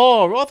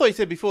 Oh, I thought you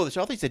said before the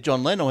show. I thought you said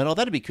John Lennon. I went, oh,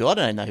 that'd be cool. I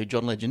don't know who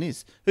John Legend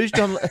is. Who's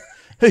John?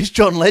 Who's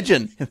John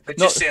Legend? It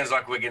just sounds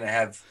like we're going to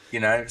have,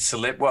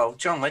 Well,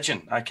 John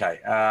Legend. Okay.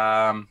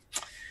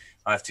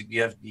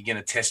 You're going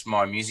to test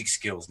my music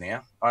skills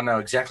now. I know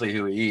exactly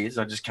who he is.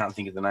 I just can't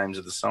think of the names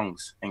of the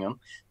songs. Hang on.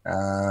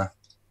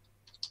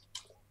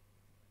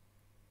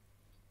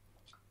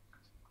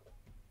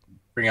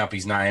 Bring up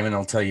his name and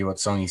I'll tell you what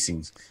song he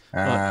sings.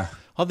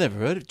 I've never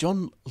heard of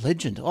John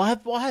Legend. I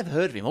have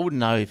heard of him. I wouldn't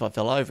know if I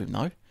fell over him,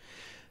 though.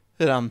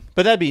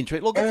 But that'd be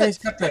interesting. Look, he's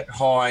got that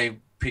high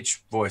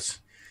pitched voice.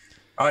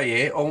 Oh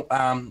yeah,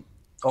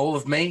 all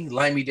of me,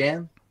 lay me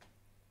down.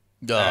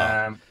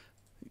 Yeah.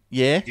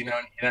 You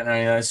don't know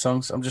any of those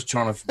songs? I'm just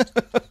trying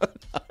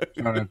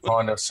to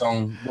find a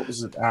song. What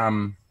was it?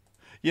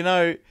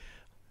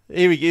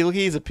 Here we go. Look,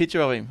 here's a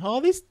picture of him. Oh,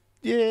 I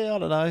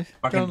don't know.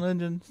 John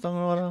Legend,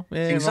 songwriter.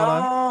 Yeah, sings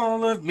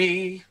all of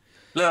me,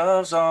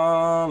 loves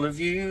all of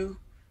you.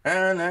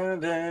 Yeah,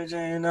 that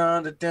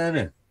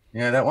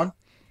one?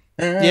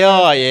 Yeah,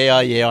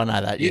 I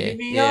know that.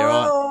 Yeah,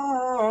 right.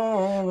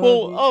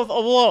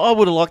 Well, I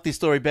would have liked this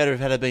story better if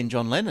it had been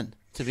John Lennon,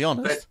 to be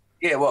honest.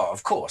 Yeah, well,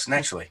 of course,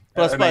 naturally.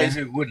 But I suppose,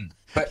 who wouldn't?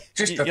 But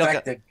just the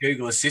fact that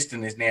Google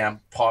Assistant is now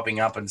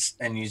piping up and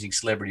using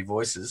celebrity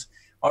voices,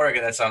 I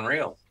reckon that's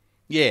unreal.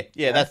 Yeah,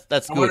 that's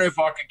good. I wonder if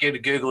I could get a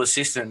Google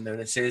Assistant and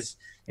it says,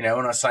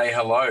 when I say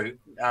hello,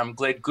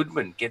 Gled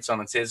Goodman gets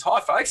on and says, hi,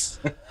 folks.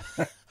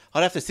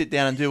 I'd have to sit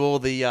down and do all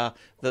the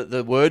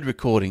word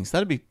recordings.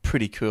 That'd be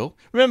pretty cool.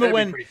 Remember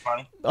That'd be pretty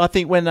funny. I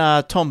think when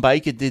Tom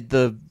Baker did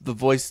the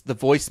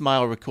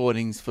voicemail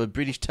recordings for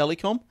British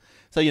Telecom?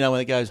 So,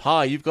 when it goes,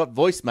 hi, you've got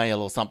voicemail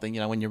or something,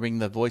 when you ring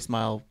the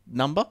voicemail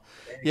number.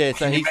 Yeah.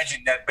 So Can you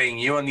imagine that being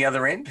you on the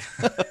other end?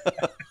 That'd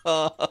be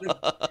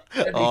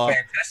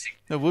fantastic.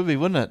 It would be,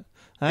 wouldn't it?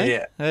 Hey?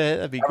 Yeah.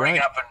 That'd be great.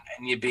 Ring up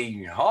and you'd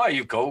be, hi,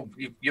 you've called,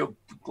 with your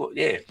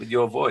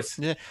voice.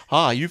 Yeah.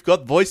 Hi, you've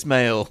got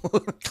voicemail.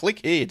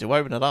 Click here to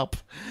open it up.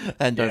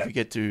 And don't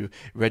forget to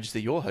register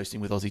your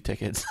hosting with Aussie Tech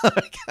Heads.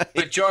 Okay.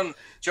 But John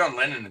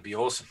Lennon would be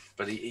awesome,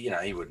 but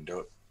he wouldn't do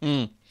it.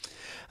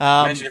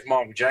 Imagine if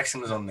Michael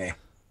Jackson was on there.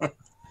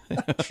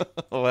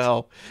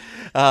 Well,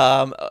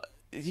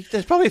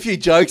 there's probably a few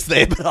jokes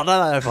there, but I don't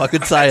know if I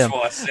could say them.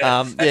 That's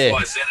why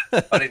I said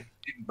it. I didn't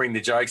bring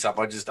the jokes up.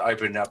 I just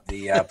opened up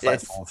the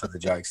platform for the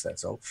jokes,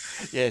 that's all.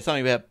 Yeah,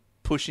 something about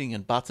pushing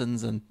and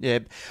buttons and, yeah.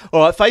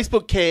 All right,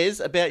 Facebook cares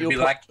about It'd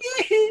your...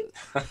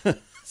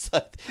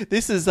 So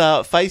this is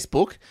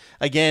Facebook.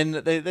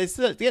 Again, they're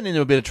getting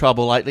into a bit of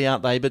trouble lately,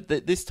 aren't they? But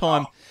this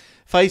time...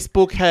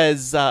 Facebook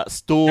has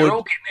stored... They're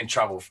all getting in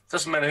trouble.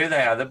 Doesn't matter who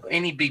they are.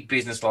 Any big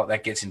business like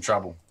that gets in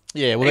trouble.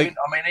 Yeah, well,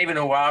 even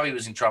Huawei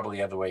was in trouble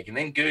the other week, and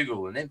then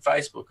Google, and then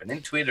Facebook, and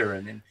then Twitter,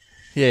 and then...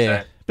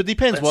 Yeah, but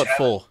depends what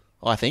for,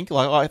 I think.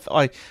 Like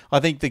I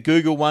think the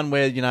Google one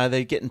where,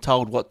 they're getting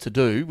told what to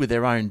do with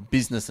their own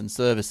business and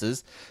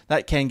services,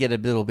 that can get a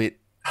little bit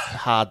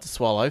hard to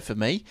swallow for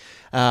me.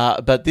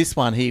 But this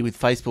one here with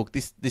Facebook,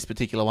 this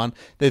particular one,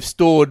 they've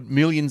stored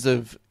millions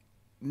of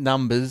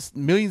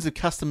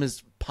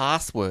customers'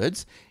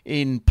 passwords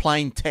in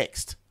plain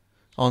text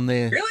on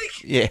their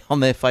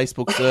on their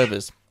Facebook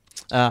servers.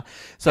 Hey,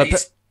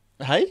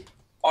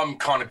 I'm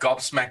kind of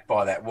gobsmacked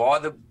by that. Why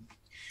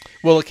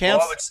would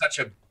such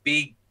a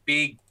big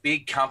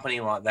company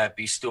like that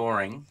be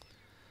storing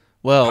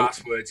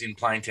passwords in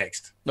plain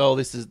text? Well,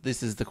 this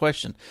is the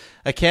question.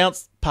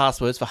 Accounts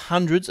passwords for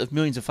hundreds of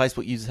millions of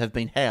Facebook users have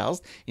been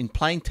housed in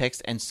plain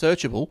text and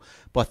searchable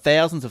by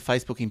thousands of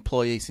Facebook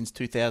employees since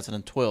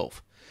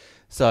 2012.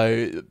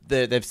 So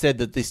they've said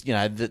that this,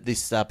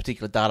 this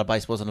particular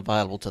database wasn't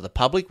available to the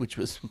public, which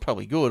was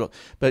probably good.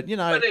 But you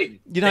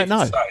don't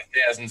know. So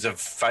thousands of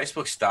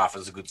Facebook staff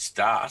is a good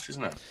start,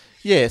 isn't it?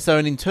 Yeah. So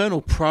an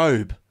internal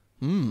probe.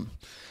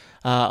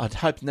 I'd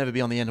hope to never be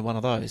on the end of one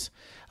of those.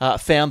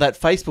 Found that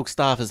Facebook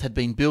staffers had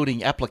been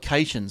building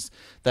applications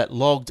that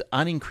logged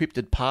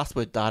unencrypted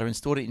password data and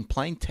stored it in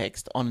plain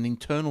text on an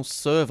internal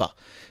server.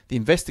 The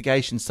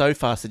investigation so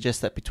far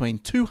suggests that between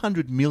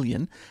 200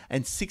 million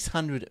and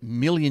 600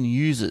 million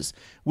users,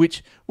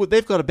 which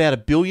they've got about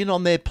 1 billion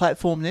on their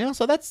platform now,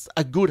 so that's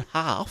a good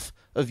half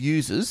of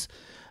users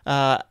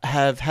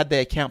have had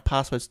their account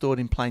password stored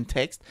in plain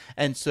text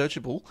and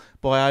searchable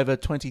by over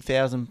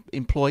 20,000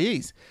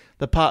 employees.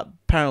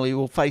 Apparently,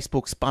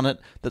 Facebook spun it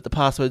that the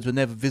passwords were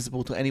never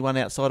visible to anyone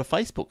outside of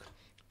Facebook.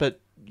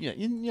 But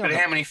but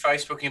how many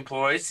Facebook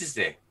employees is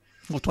there?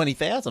 Well,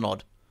 20,000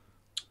 odd.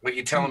 But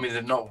you're telling me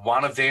that not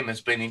one of them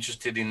has been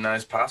interested in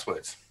those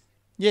passwords?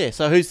 Yeah,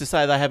 so who's to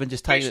say they haven't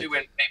just taken Especially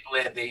when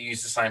people out there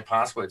use the same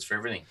passwords for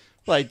everything.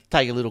 They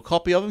take a little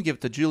copy of them, give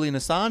it to Julian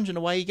Assange, and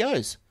away he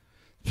goes.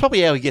 It's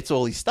probably how he gets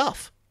all his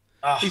stuff.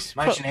 Oh,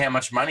 imagine how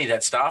much money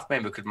that staff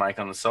member could make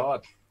on the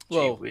side.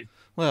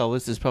 Well,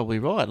 this is probably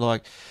right.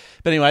 But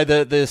anyway,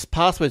 this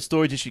password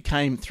storage issue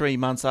came 3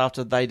 months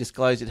after they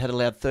disclosed it had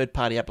allowed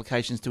third-party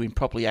applications to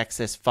improperly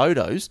access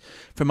photos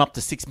from up to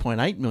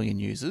 6.8 million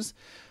users.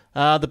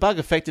 The bug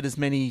affected as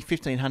many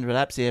 1,500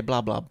 apps here,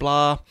 blah, blah,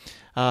 blah.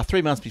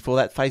 3 months before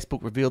that,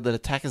 Facebook revealed that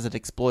attackers had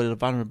exploited a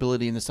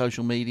vulnerability in the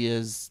social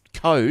media's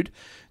code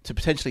to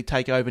potentially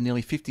take over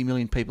nearly 50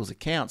 million people's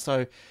accounts.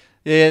 So,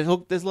 yeah,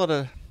 look, there's a lot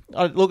of...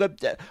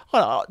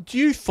 do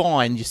you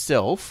find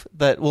yourself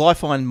that... Well, I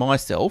find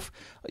myself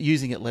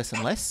using it less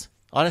and less.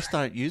 I just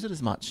don't use it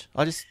as much.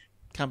 I just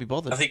can't be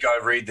bothered. I think I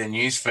read the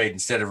news feed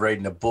instead of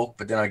reading a book,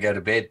 but then I go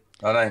to bed.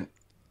 I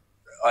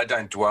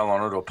don't dwell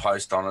on it or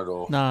post on it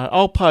or... No,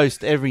 I'll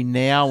post every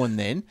now and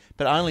then,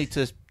 but only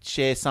to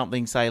share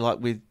something, say, like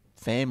with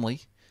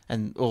family,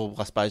 or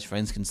I suppose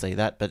friends can see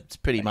that, but it's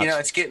pretty much...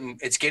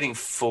 It's getting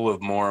full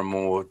of more and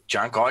more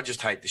junk. I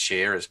just hate the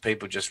sharers.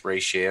 People just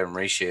reshare and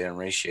reshare and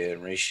reshare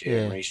and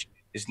reshare and reshare.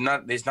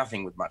 There's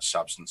nothing with much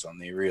substance on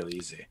there, really,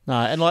 is there? No,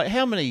 and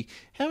how many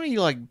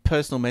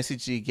personal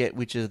messages do you get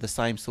which are the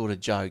same sort of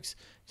jokes?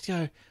 You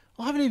go,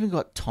 I haven't even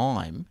got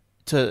time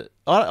to...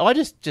 I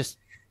just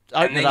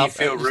and then you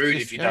feel rude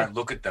if you don't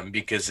look at them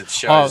because it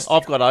shows...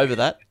 I've got over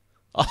that.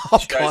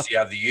 It shows the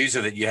other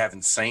user that you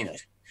haven't seen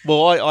it.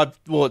 Well,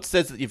 it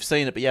says that you've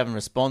seen it, but you haven't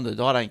responded.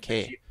 I don't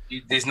care.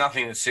 There's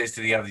nothing that says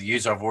to the other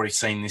user, I've already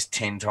seen this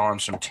 10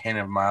 times from 10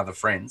 of my other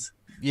friends.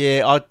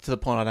 Yeah, to the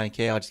point I don't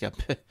care. I just go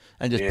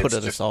and just put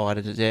it aside.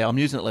 I'm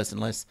using it less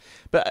and less.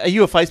 But are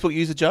you a Facebook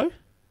user, Joe?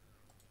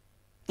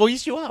 Well,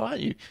 yes, you are,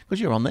 aren't you?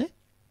 Because you're on there.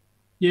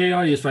 Yeah,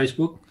 I use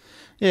Facebook.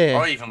 Yeah.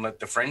 I even let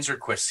the friends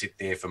request sit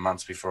there for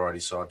months before I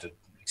decide to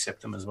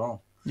accept them as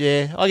well.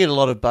 Yeah, I get a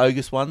lot of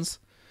bogus ones.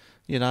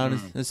 And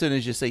as soon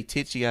as you see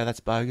tits, you go,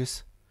 that's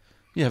bogus.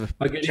 You have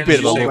a bit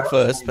of a look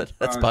first, but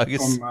that's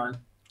bogus. As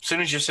soon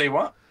as you see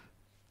what?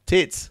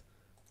 Tits.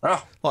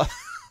 Oh.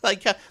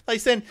 They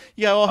send,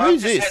 you go,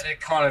 who's this? I just had to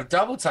kind of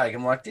double take.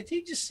 I'm like, did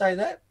he just say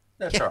that?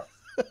 That's right.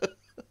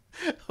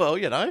 Well,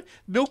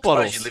 milk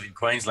bottles. I suppose you live in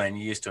Queensland,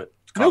 you're used to it.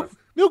 Milk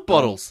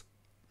bottles.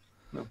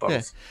 Milk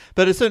bottles. Yeah.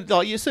 But as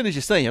soon as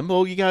you see them,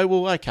 well, you go,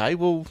 well, okay,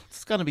 well,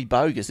 it's going to be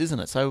bogus, isn't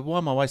it? So why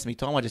am I wasting my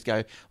time? I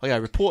go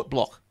report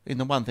block in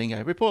the one thing.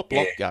 Go report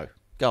block. Go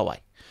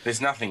away.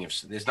 There's not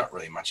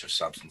really much of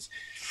substance.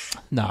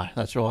 No,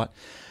 that's right.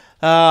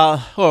 All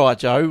right,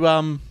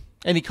 Joe.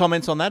 Any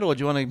comments on that, or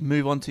do you want to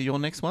move on to your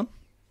next one?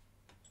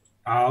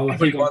 I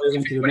think I'll move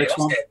on to the next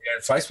one.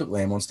 Facebook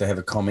Land wants to have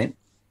a comment.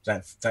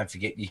 Don't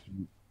forget you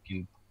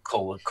can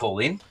call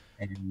in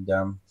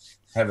and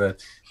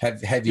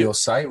have your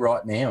say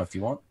right now if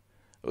you want.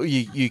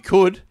 You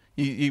could.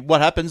 What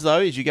happens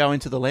though is you go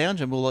into the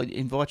lounge and we'll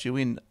invite you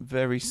in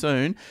very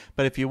soon.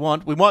 But if you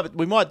want, we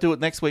might do it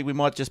next week. We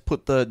might just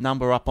put the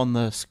number up on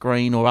the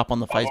screen or up on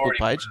the Facebook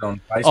page.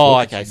 On Facebook. Oh,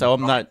 okay. So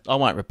I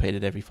won't repeat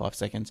it every 5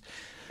 seconds.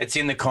 It's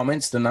in the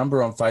comments. The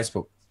number on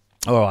Facebook.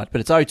 All right,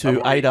 but it's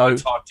 0280. I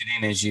typed it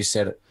in as you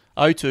said it.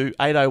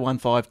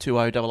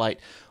 0280152088.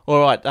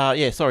 All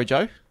right. Sorry,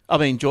 Joe.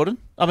 Jordan.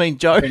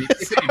 Joe.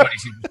 If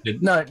anybody's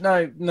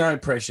interested, no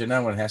pressure.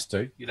 No one has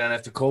to. You don't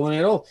have to call in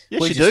at all.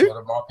 Yes, you do. Thought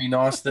it might be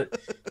nice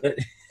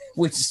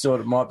we just thought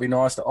it might be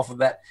nice to offer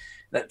that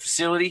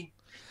facility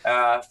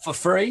for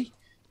free,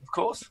 of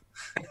course.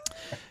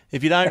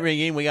 If you don't ring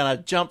in, we're going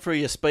to jump through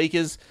your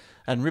speakers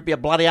and rip your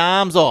bloody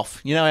arms off.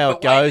 You know how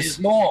it goes. There's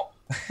more.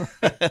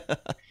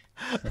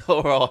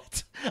 All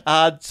right.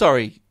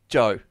 Sorry,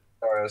 Joe.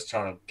 Sorry, I was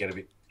trying to get a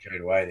bit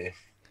carried away there.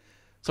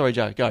 Sorry,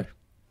 Joe. Go.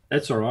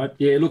 That's all right.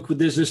 Yeah, look,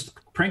 there's this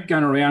prank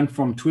going around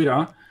from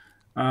Twitter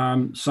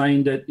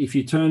saying that if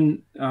you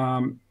turn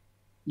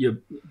your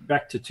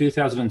back to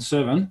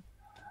 2007,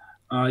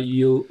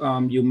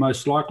 you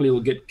most likely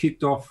will get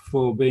kicked off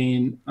for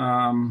being.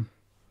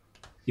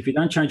 If you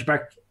don't change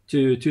back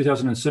to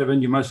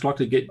 2007, you most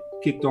likely get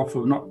kicked off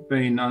for not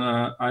being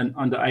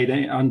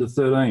under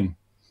 13.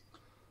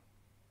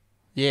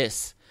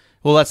 Yes.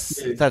 Well, that's.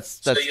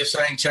 So you're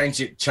saying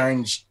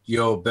change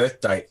your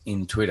birth date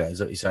in Twitter? Is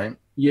that what you're saying?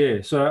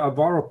 Yeah. So a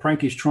viral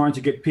prank is trying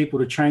to get people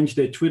to change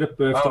their Twitter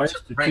birthdays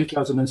to prank.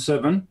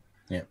 2007.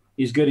 Yeah.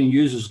 Is getting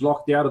users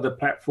locked out of the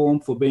platform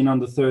for being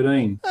under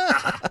 13.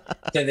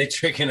 So they're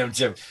tricking them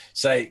to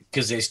say,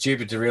 because they're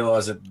stupid to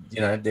realise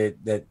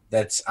that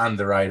that's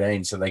under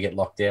 18, so they get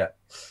locked out.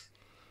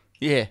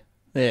 Yeah.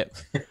 Yeah.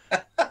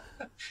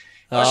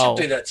 I should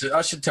do that too.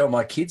 I should tell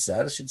my kids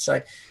that. I should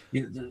say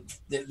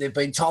they've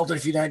been told that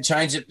if you don't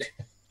change it,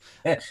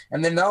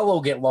 and then they'll all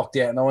get locked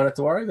out, and I won't have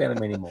to worry about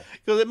them anymore.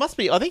 Because it must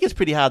be. I think it's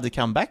pretty hard to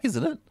come back,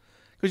 isn't it?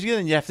 Because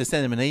then you have to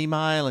send them an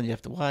email, and you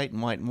have to wait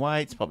and wait and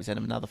wait. It's probably send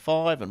them another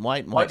 5 and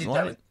wait and wait and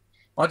wait.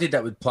 I did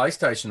that with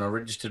PlayStation. I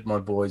registered my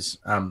boy's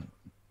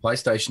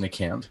PlayStation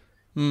account,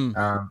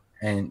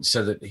 and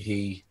so that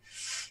he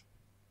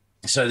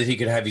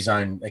could have his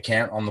own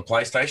account on the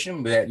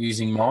PlayStation without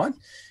using mine.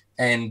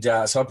 And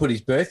so I put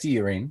his birth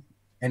year in,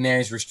 and now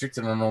he's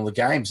restricted on all the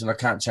games, and I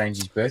can't change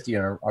his birth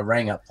year. And I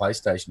rang up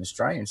PlayStation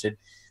Australia and said,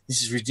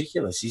 "This is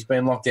ridiculous. He's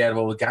been locked out of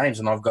all the games,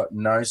 and I've got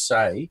no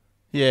say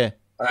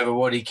over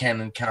what he can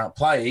and can't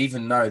play,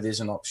 even though there's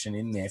an option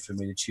in there for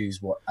me to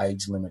choose what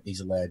age limit he's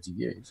allowed to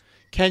use."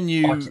 Can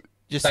you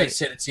They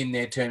said it's in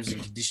their terms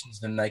and conditions,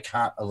 then they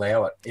can't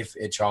allow it if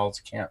a child's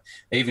account.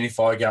 Even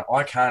if I go,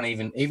 I can't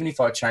even if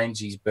I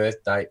change his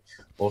birth date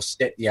or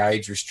set the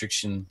age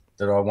restriction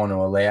that I want to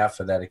allow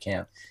for that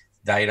account,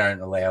 they don't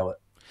allow it.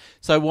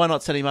 So why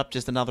not set him up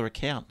just another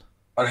account?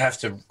 I'd have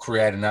to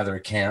create another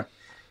account,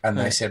 and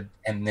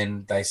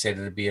then they said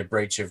it'd be a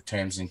breach of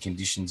terms and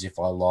conditions if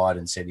I lied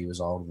and said he was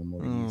older than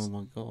what he is. Oh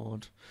my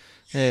God!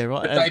 Yeah,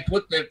 right.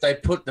 But they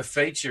put the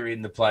feature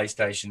in the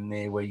PlayStation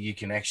there where you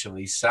can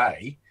actually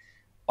say,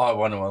 I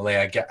want to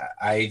allow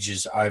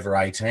ages over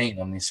 18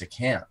 on this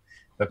account,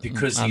 but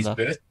because his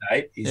birth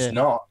date is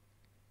not,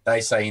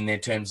 they say in their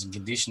terms and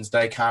conditions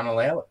they can't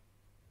allow it.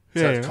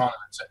 So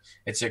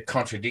it's a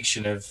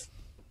contradiction of.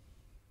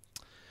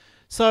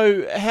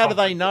 So how do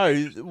they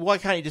know? Why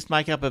can't you just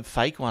make up a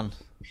fake one?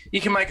 You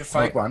can make a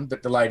fake one,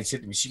 but the lady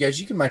said to me, she goes,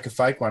 "You can make a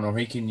fake one, or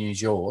he can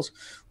use yours,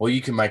 or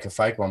you can make a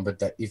fake one, but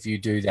that if you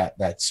do that,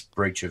 that's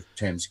breach of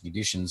terms and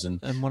conditions, and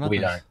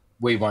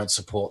we won't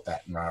support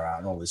that and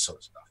all this sort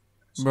of stuff."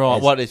 So right.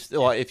 What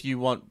if you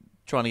want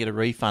trying to get a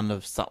refund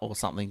of or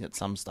something at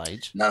some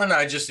stage? No.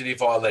 Just that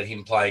if I let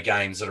him play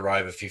games that are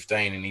over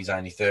 15 and he's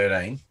only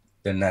 13.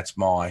 Then that's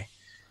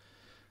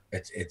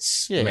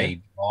it's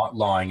me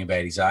lying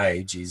about his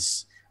age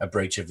is a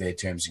breach of their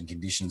terms and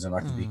conditions, and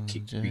I could be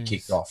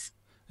kicked off.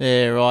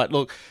 Yeah, right.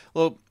 Look.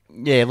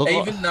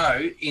 Even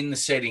though in the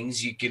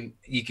settings you can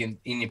in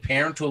your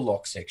parental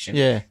lock section,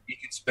 you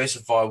can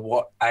specify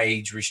what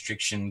age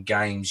restriction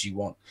games you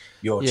want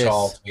your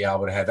child to be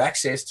able to have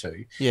access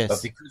to. Yes.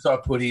 But because I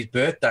put his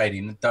birth date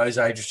in, those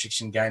age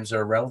restriction games are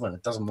irrelevant.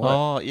 It doesn't work.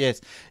 Oh,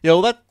 yes. Yeah,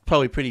 well, that's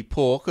probably pretty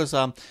poor because,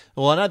 I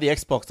know the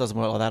Xbox doesn't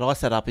work like that. I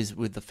set up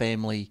with the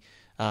family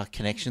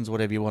connections,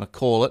 whatever you want to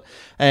call it.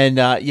 And,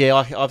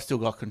 I've still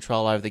got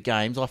control over the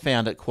games. I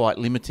found it quite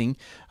limiting.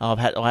 I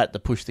had to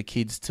push the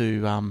kids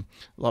to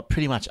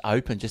pretty much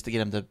open just to get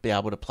them to be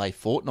able to play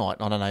Fortnite.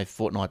 I don't know if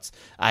Fortnite's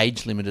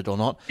age limited or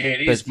not. Yeah,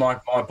 it is. My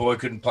boy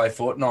couldn't play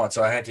Fortnite,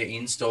 so I had to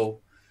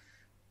install.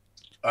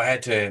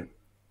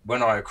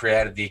 When I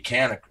created the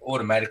account, it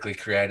automatically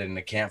created an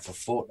account for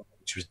Fortnite,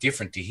 which was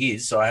different to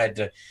his. So I had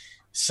to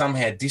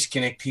somehow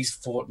disconnect his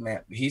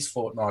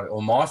Fortnite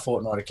or my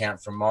Fortnite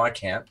account from my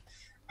account,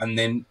 and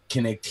then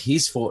connect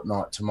his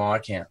Fortnite to my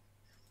account.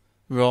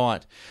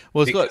 Right.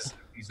 Well, it's got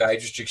his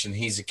age restriction.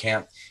 His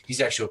account,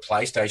 his actual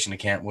PlayStation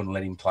account, wouldn't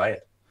let him play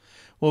it.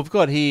 Well, we've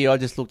got here. I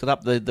just looked it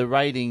up. The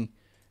rating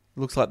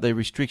looks like the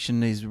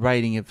restriction is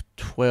rating of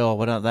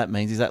 12. I don't know what that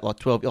means. Is that like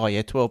 12? Oh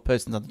yeah, 12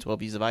 persons under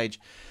 12 years of age.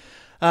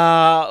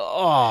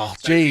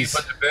 Geez. So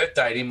you put the birth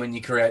date in when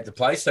you create the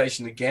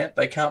PlayStation account,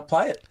 they can't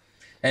play it,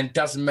 and it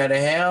doesn't matter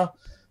how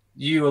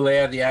you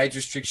allow the age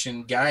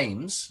restriction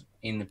games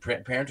in the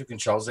parental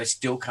controls, they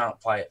still can't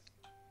play it.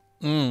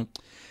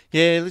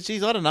 Yeah,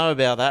 geez, I don't know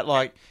about that.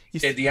 Like you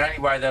said, the only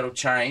way that'll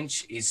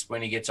change is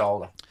when he gets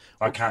older.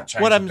 I can't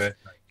change the birthday.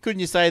 Couldn't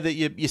you say that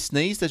you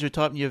sneezed as you're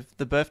typing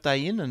the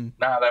birthday in? And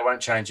no, they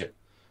won't change it.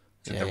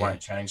 They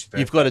won't change the birthday.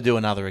 You've got to do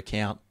another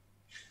account.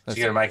 So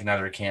you got to make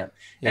another account.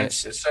 Yeah. And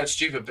it's so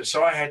stupid. But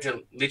so I had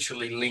to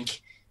literally link.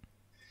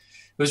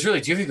 It was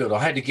really difficult. I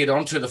had to get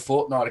onto the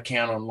Fortnite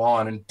account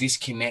online and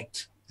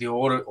disconnect the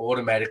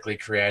automatically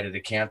created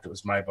account that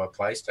was made by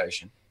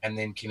PlayStation, and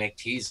then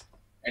connect his.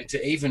 And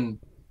to even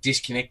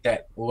disconnect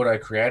that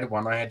auto-created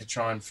one, I had to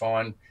try and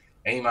find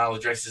email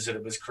addresses that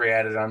it was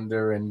created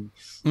under, and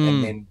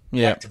then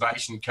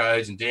activation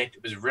codes, and it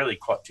was really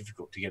quite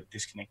difficult to get it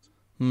disconnected.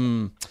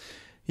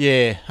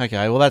 Yeah.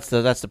 Okay. Well, that's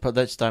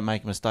just don't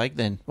make a mistake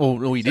then.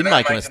 Or you didn't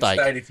make a mistake.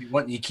 If you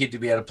want your kid to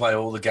be able to play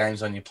all the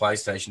games on your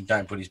PlayStation,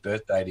 don't put his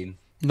birth date in.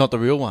 Not the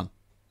real one.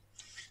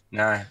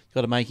 No.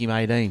 Got to make him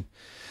 18.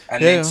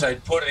 And then so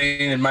put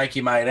it in and make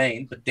him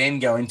 18, but then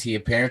go into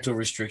your parental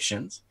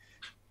restrictions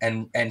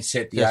and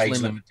set the age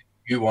limit that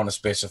you want to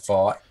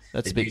specify,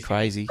 That's a bit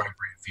crazy.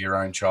 Appropriate for your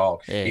own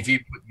child. Yeah. If you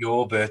put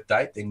your birth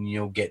date, then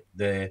you'll get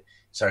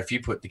so if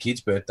you put the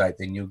kid's birth date,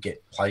 then you'll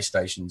get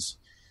PlayStation's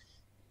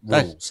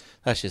rules.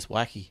 That's just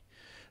wacky.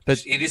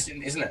 But it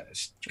isn't it?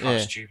 It's kind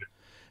of stupid.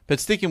 But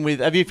sticking with,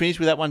 have you finished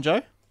with that one,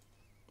 Joe?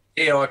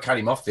 Yeah, I cut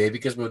him off there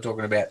because we were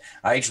talking about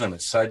age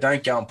limits. So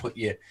don't go and put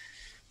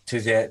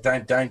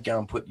don't go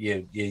and put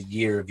your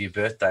year of your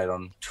birth date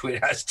on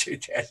Twitter as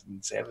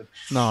 2007.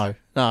 No.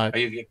 Or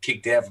you'll get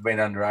kicked out for being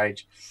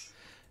underage.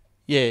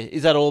 Yeah,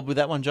 is that all with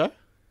that one, Joe?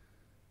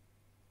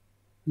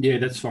 Yeah,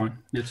 that's fine.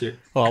 That's it.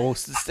 Oh, well,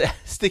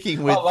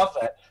 sticking with... I love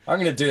that. I'm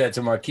going to do that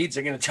to my kids.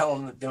 I'm going to tell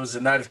them that there was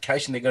a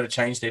notification they've got to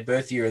change their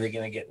birth year or they're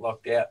going to get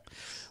locked out.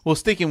 Well,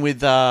 sticking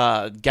with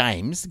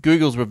games,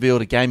 Google's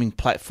revealed a gaming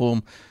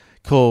platform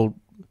called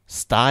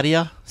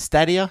Stadia.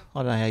 I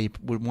don't know how you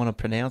would want to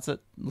pronounce it.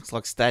 Looks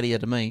like Stadia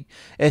to me.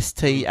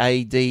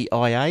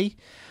 Stadia.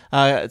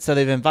 So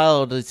they've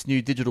unveiled this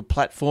new digital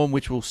platform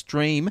which will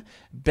stream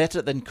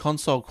better than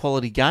console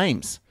quality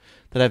games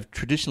that have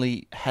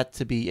traditionally had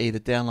to be either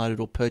downloaded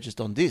or purchased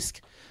on disc.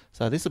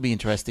 So this will be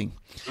interesting.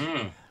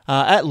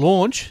 At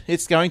launch,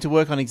 it's going to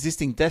work on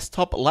existing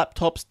desktop,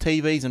 laptops,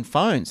 TVs and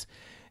phones.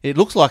 It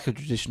looks like a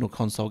traditional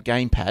console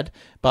gamepad,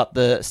 but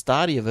the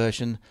Stadia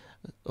version,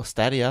 or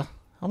Stadia,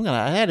 how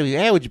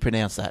would you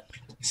pronounce that?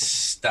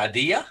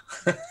 Stadia?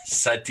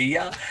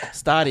 Stadia?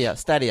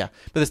 Stadia.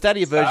 But the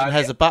Stadia version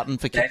has a button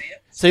for...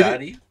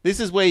 Stadia. This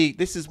is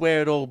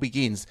where it all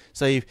begins.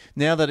 So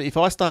if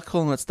I start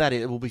calling it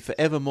Stadia, it will be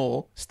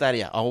forevermore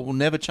Stadia. I will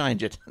never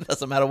change it. It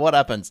doesn't matter what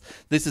happens.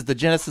 This is the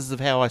genesis of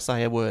how I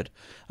say a word.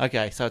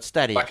 Okay, so it's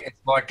Stadia. It's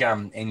like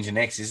Engine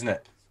X, isn't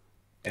it?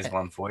 There's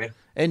one for you.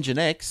 Engine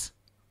X?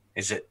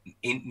 Is it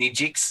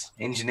Nijix?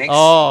 Engine X?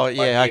 Oh,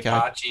 yeah, like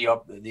okay.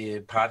 The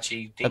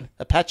Apache thing?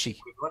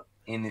 Apache.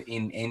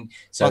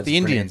 So like the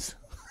Indians.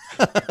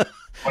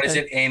 What is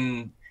it?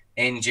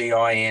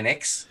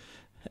 NGINX?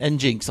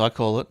 Nginx, I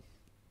call it.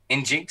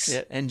 Nginx?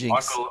 Yeah,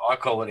 Nginx. I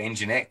call it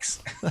Engine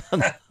X.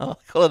 I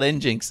call it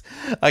Nginx.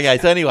 Okay,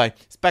 so anyway,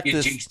 it's back you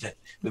to... jinxed it.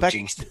 We've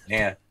jinxed it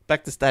now.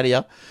 Back to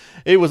Stadia.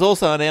 It was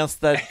also announced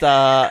that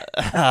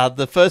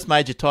the first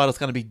major title is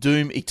going to be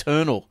Doom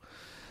Eternal.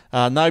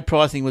 No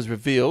pricing was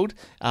revealed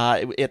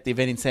at the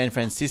event in San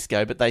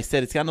Francisco, but they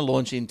said it's going to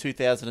launch in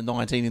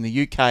 2019 in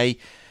the UK,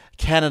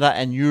 Canada,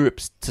 and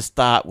Europe to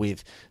start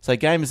with. So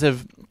gamers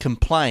have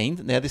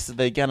complained. Now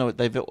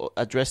they've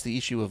addressed the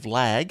issue of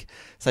lag.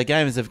 So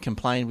gamers have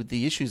complained with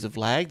the issues of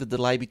lag, the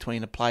delay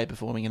between a player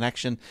performing an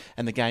action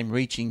and the game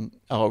reacting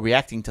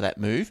to that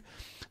move.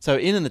 So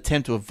in an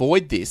attempt to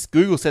avoid this,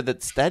 Google said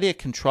that Stadia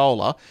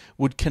controller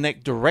would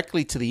connect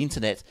directly to the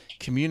internet,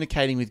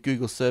 communicating with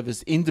Google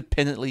servers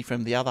independently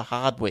from the other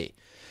hardware.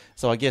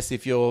 So I guess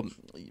if you're,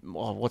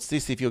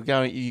 If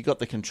you got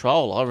the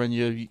controller and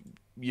you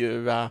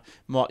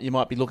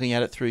might be looking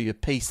at it through your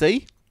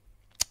PC,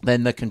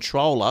 then the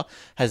controller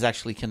has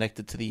actually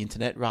connected to the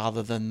internet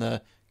rather than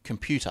the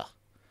computer.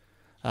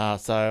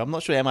 So I'm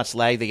not sure how much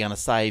lag they're going to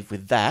save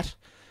with that,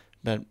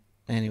 but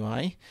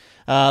anyway.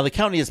 The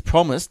company has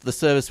promised the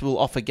service will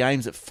offer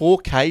games at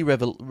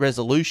 4K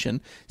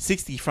resolution,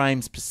 60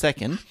 frames per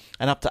second,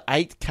 and up to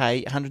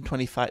 8K,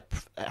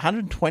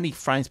 120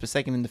 frames per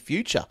second in the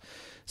future.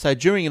 So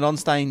during an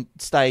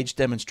on-stage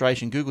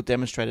demonstration, Google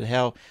demonstrated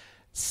how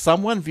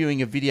someone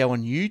viewing a video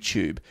on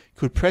YouTube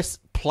could press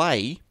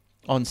play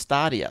on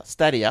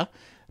Stadia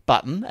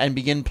button and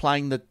begin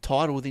playing the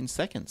title within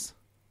seconds.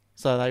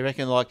 So they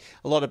reckon like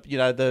a lot of,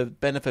 the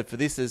benefit for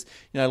this is,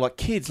 like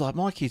kids, like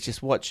my kids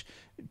just watch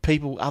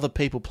other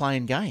people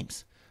playing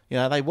games.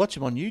 They watch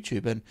them on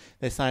YouTube and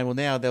they're saying, well,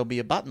 now there'll be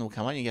a button will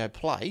come on, you go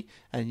play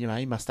and, you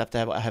must have to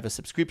have a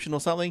subscription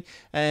or something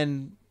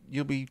and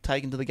you'll be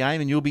taken to the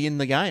game and you'll be in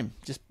the game.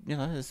 Just,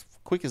 as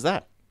quick as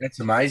that. That's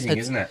amazing,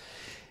 isn't it?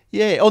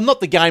 Yeah, or not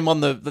the game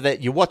on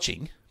that you're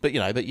watching, but,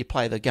 but you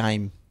play the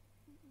game.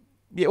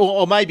 Yeah,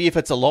 or maybe if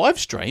it's a live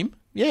stream,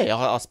 yeah,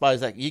 I suppose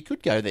that you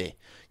could go there.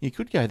 You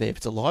could go there if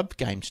it's a live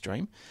game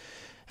stream.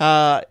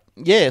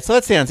 Yeah, so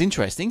that sounds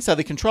interesting. So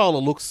the controller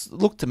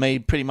look to me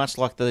pretty much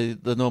like the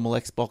normal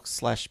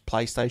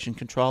Xbox/PlayStation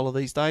controller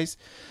these days.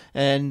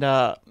 And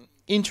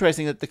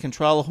interesting that the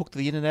controller hooked to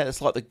the internet.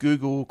 It's like the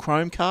Google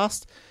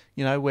Chromecast,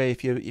 where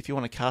if you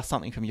want to cast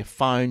something from your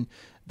phone,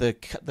 the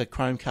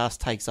Chromecast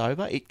takes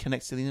over. It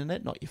connects to the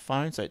internet, not your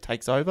phone, so it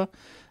takes over.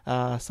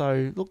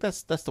 So look,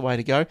 that's the way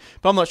to go.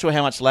 But I'm not sure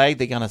how much lag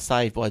they're going to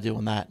save by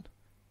doing that.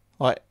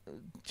 Like,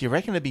 do you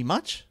reckon it'd be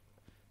much?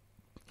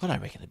 I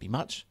don't reckon it'd be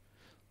much.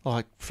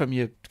 Like from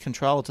your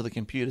controller to the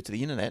computer to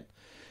the internet,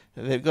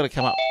 they've got to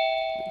come up.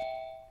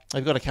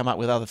 They've got to come up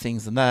with other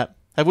things than that.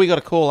 Have we got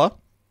a caller?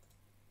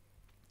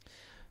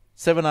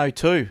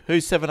 702.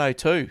 Who's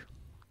 702?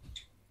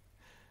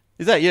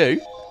 Is that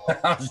you?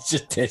 I was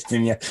just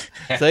testing you.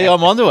 See,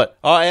 I'm onto it.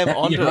 I am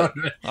onto it.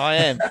 I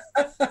am.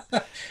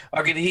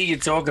 I could hear you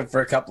talking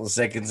for a couple of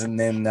seconds, and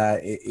then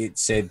it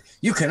said,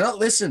 "You cannot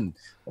listen,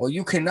 or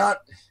you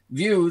cannot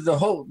view the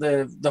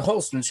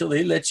host until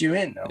he lets you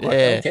in." I'm like,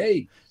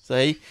 okay.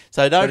 See,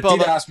 so don't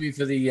bother.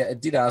 It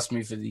did ask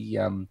me for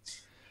the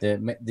the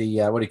what do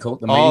you call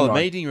it? The Oh, meeting the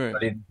meeting room. I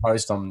didn't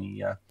post on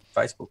the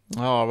Facebook.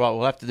 Oh, right.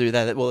 We'll have to do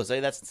that. Well, see,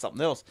 that's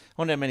something else. I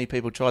wonder how many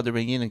people tried to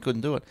ring in and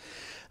couldn't do it.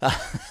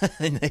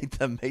 They need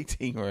the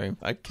meeting room.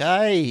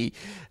 Okay.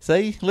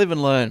 See? Live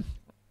and learn.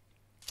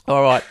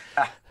 All right.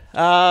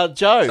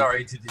 Joe.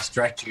 Sorry to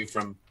distract you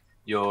from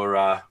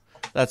your...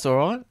 That's all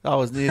right. I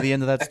was near the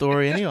end of that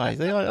story anyway.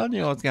 See, I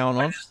knew what was going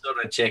on. I just thought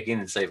I'd check in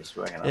and see if it's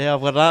working. Yeah,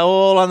 I've got it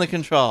all under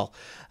control.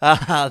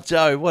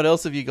 Joe, what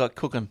else have you got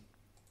cooking?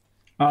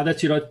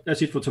 That's it.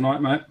 That's it for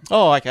tonight, mate.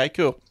 Oh, okay,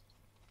 cool.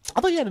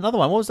 I thought you had another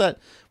one. What was that?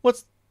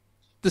 What's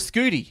the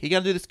Scooti? You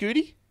going to do the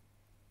Scooti?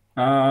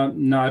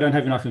 No, I don't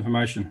have enough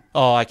information.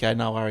 Oh, okay,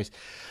 no worries.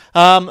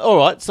 All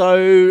right,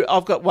 so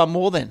I've got one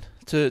more then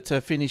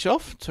to finish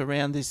off, to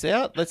round this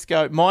out. Let's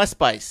go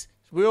MySpace.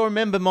 We all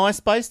remember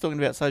MySpace, talking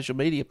about social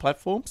media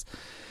platforms.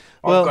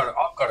 Well,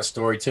 I've got a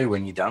story too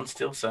when you're done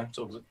still, so it's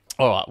all good.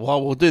 All right,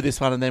 well, we'll do this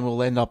one and then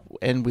we'll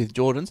end with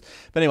Jordan's.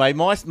 But anyway,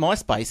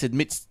 MySpace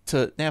admits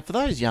to... Now, for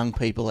those young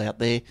people out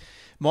there,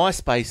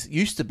 MySpace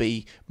used to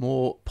be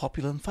more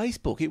popular than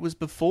Facebook. It was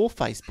before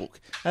Facebook.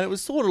 And it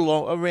was sort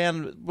of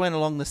went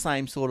along the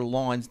same sort of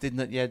lines,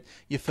 didn't it? You had,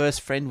 your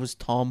first friend was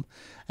Tom,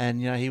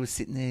 and, he was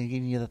sitting there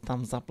giving you the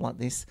thumbs up like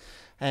this.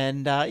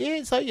 And,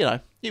 so,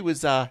 it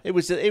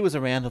was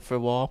around for a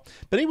while.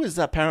 But it was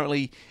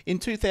apparently, in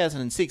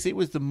 2006, it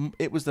was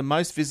the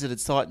most visited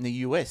site in the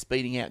US,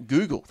 beating out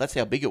Google. That's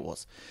how big it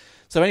was.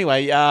 So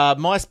anyway,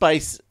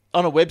 MySpace...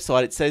 On a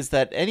website, it says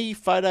that any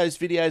photos,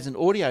 videos, and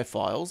audio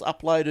files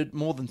uploaded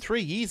more than 3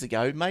 years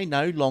ago may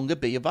no longer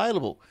be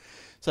available.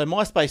 So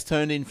MySpace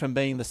turned in from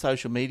being the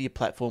social media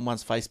platform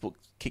once Facebook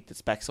kicked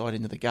its backside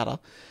into the gutter.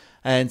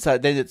 And so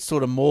then it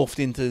sort of morphed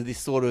into this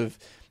sort of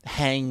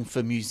hang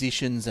for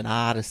musicians and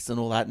artists and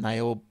all that, and they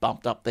all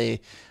bumped up there,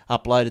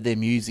 uploaded their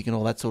music and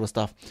all that sort of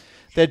stuff.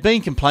 There'd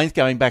been complaints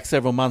going back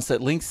several months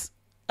that links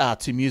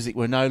to music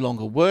were no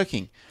longer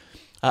working.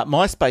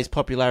 MySpace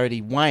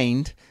popularity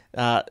waned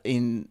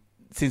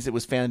since it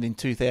was founded in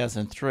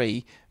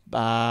 2003,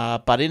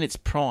 but in its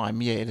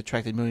prime, it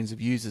attracted millions of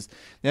users.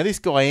 Now, this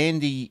guy,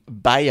 Andy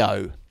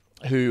Bayo,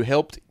 who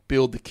helped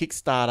build the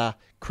Kickstarter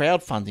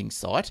crowdfunding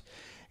site,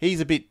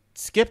 he's a bit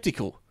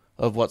skeptical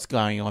of what's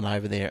going on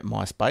over there at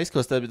MySpace,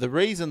 because the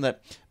reason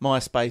that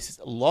MySpace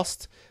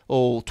lost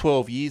all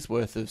 12 years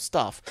worth of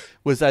stuff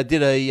was they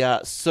did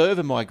a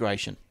server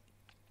migration.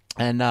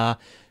 And,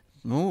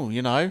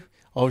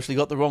 obviously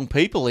got the wrong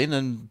people in,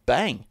 and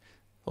bang,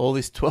 all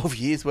this 12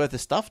 years worth of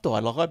stuff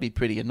died. Like, I'd be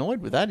pretty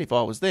annoyed with that if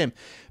I was them.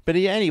 But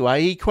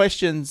he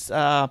questions,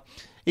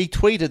 he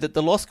tweeted that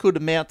the loss could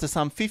amount to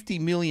some 50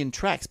 million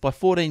tracks by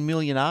 14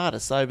 million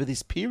artists over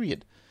this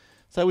period.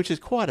 So, which is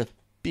quite a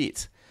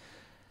bit.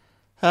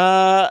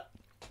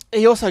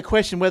 He also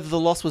questioned whether the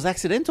loss was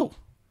accidental.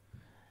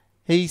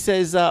 He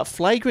says,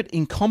 flagrant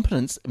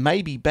incompetence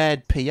may be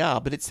bad PR,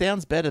 but it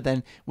sounds better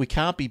than we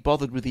can't be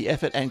bothered with the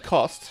effort and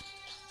cost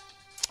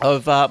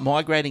of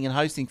migrating and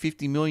hosting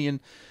 50 million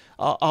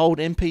old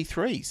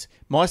MP3s.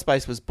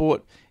 MySpace was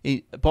bought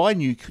by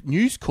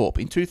News Corp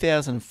in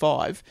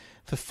 2005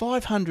 for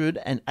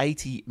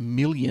 580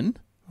 million.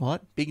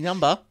 Right, big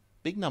number.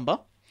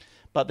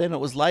 But then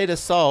it was later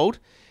sold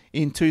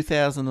in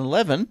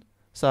 2011.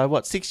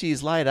 So 6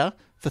 years later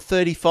for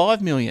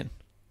 35 million.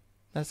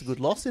 That's a good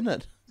loss, isn't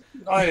it?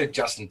 I heard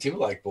Justin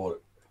Timberlake bought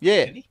it.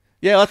 Yeah. Did he?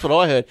 Yeah, that's what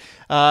I heard.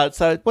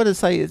 So what did it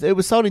say? It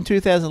was sold in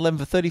 2011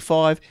 for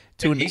 35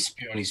 to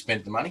he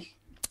spent the money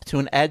to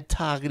an ad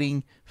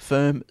targeting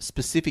firm,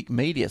 Specific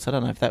Media. So I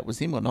don't know if that was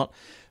him or not.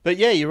 But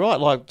yeah, you're right.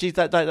 Like, geez,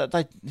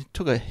 they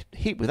took a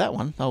hit with that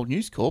one, old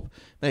News Corp.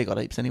 They got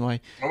heaps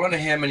anyway. I wonder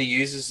how many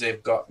users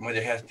they've got, and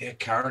whether how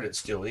current it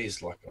still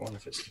is. Like, I wonder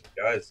if it still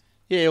goes.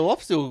 Yeah, well, I'm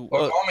still...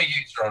 I'm a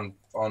user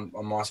on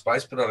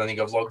MySpace, but I don't think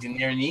I've logged in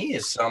there in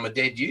years, so I'm a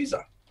dead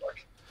user.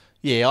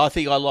 Yeah, I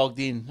think I've logged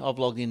in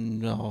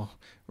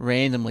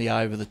randomly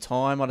over the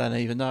time. I don't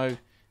even know.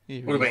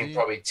 Would have been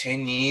probably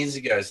 10 years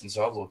ago since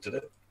I've looked at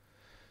it.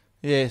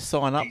 Yeah,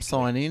 sign up,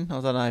 sign in.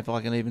 I don't know if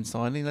I can even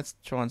sign in. Let's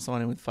try and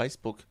sign in with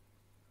Facebook.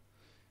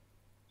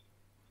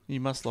 You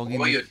must log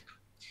in.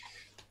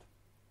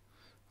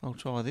 I'll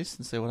try this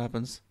and see what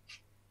happens.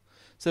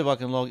 See if I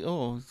can log...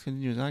 Oh,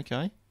 continue.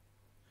 Okay.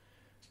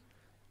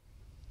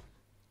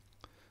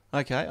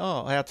 Okay.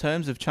 Oh, our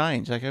terms have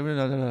changed.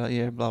 Okay.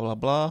 Yeah, blah, blah,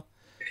 blah.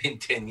 In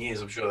 10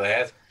 years, I'm sure they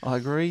have. I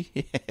agree.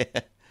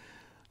 Yeah.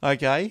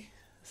 Okay.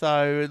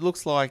 So it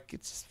looks like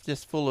it's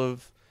just full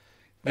of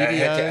videos. They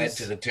had to add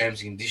to the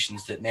terms and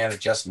conditions that now that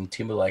Justin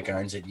Timberlake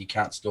owns it, you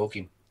can't stalk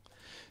him.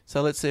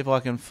 So let's see if I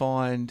can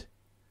find...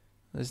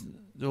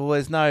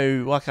 There's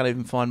no... I can't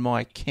even find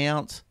my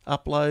account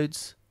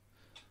uploads.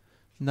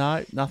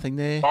 No, nothing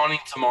there. Signing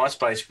to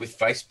MySpace with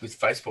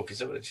Facebook, is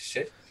that what it just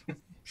said?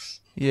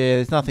 Yeah,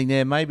 there's nothing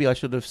there. Maybe I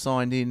should have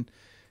signed in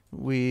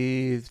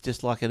with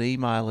just like an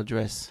email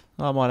address.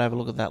 I might have a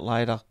look at that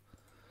later.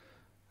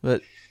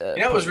 But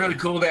what was really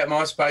cool about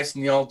MySpace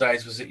in the old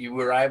days was that you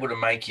were able to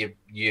make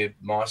your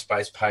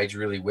MySpace page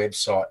really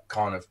website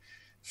kind of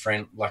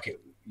friend.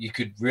 You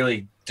could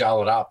really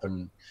dull it up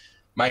and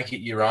make it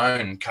your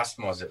own and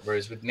customize it.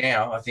 Whereas with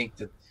now, I think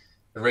that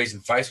the reason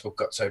Facebook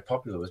got so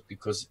popular was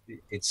because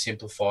it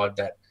simplified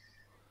that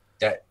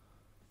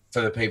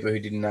for the people who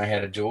didn't know how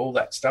to do all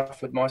that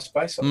stuff with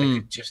MySpace. Like they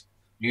could just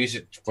use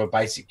it for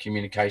basic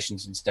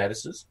communications and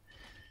statuses,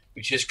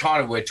 which is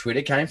kind of where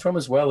Twitter came from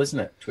as well, isn't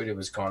it? Twitter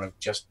was kind of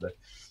just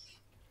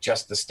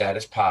the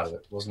status part of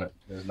it, wasn't it?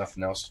 There's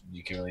nothing else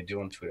you can really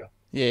do on Twitter.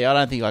 Yeah, I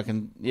don't think I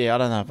can. Yeah, I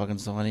don't know if I can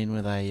sign in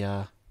with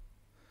a.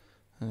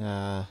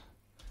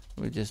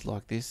 We're just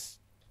like this.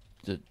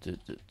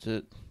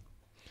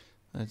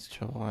 Let's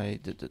try.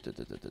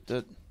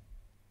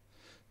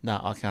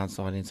 No, I can't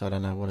sign in, so I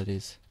don't know what it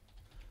is.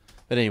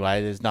 But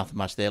anyway, there's nothing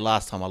much there.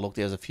 Last time I looked,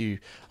 there was a few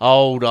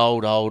old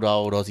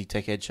Aussie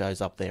tech head shows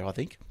up there, I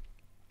think.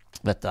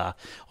 But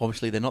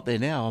obviously they're not there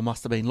now. I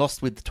must have been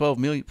lost with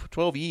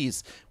 12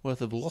 years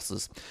worth of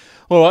losses.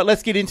 All right,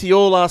 let's get into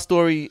your last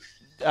story.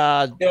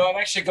 I've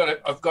actually got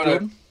I've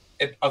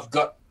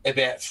got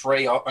about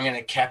three. I'm going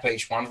to cap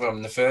each one of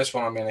them. The first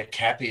one I'm going to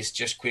cap is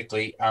just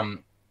quickly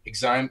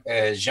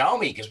Xiaomi,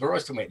 because we're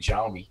always talking about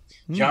Xiaomi.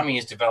 Xiaomi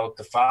has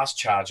developed a fast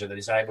charger that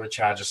is able to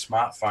charge a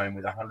smartphone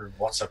with 100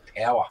 watts of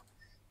power.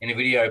 In a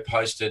video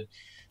posted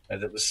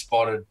that was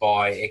spotted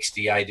by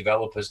XDA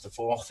developers, the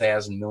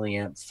 4,000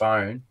 milliamp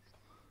phone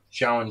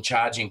showing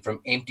charging from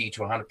empty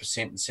to 100%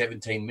 in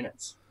 17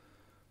 minutes.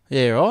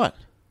 Yeah, right.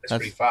 That's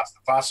pretty fast.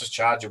 The fastest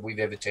charger we've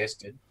ever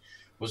tested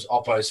was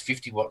Oppo's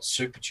 50-watt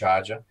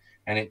supercharger,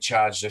 and it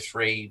charged a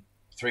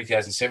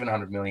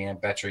 3,700 milliamp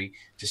battery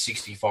to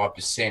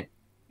 65%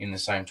 in the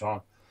same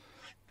time.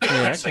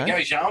 Yeah, okay. So go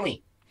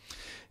Xiaomi.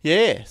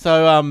 Yeah.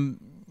 So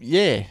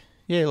yeah.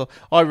 Look,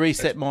 I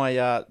reset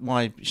my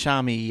my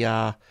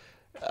Xiaomi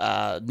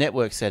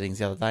network settings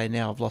the other day.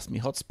 Now I've lost my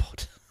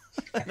hotspot.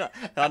 I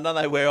don't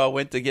know where I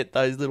went to get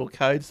those little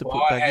codes to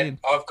put back in.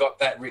 I've got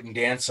that written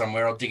down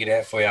somewhere. I'll dig it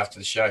out for you after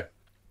the show.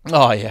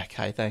 Oh, yeah,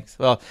 okay, thanks.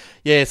 Well,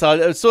 yeah, so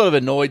it sort of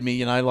annoyed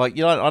me, I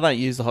don't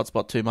use the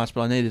hotspot too much,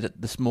 but I needed it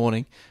this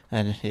morning,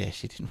 and, yeah,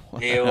 she didn't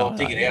want it. Yeah, well, I'll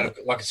dig it out.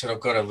 Like I said, I've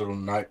got a little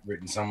note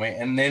written somewhere.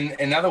 And then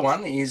another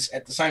one is,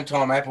 at the same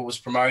time, Apple was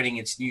promoting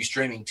its new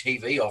streaming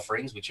TV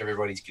offerings, which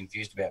everybody's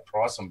confused about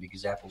price on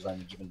because Apple's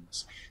only given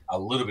us a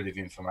little bit of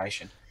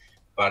information,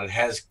 but it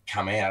has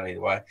come out either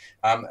way.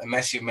 A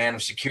massive amount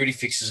of security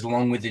fixes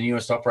along with the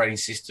newest operating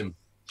system,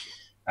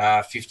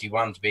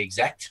 51 to be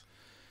exact.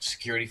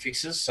 Security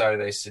fixes, so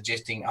they're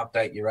suggesting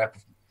update your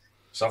Apple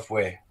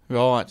software.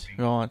 Right.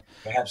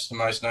 Perhaps the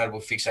most notable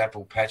fix,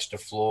 Apple patched a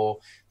flaw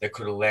that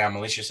could allow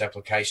malicious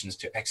applications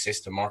to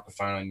access the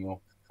microphone on your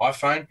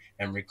iPhone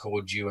and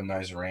record you and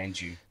those around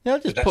you. Now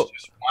just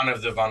one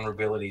of the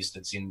vulnerabilities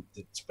that's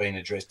been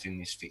addressed in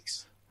this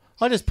fix.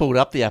 I just pulled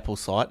up the Apple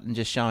site and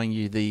just showing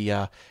you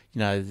the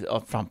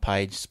front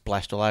page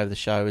splashed all over the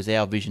show is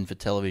our vision for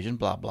television,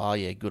 blah blah.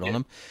 Yeah, good on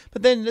them.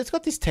 But then it's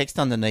got this text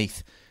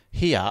underneath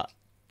here.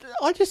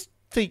 I just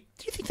think,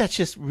 do you think that's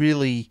just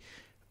really,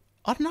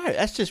 I don't know,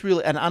 that's just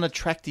really an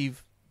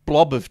unattractive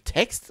blob of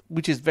text,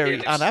 which is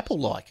very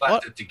un-Apple-like.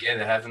 Slapped it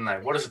together, haven't they?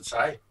 What does it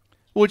say?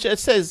 Which it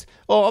says,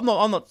 well,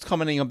 I'm not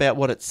commenting about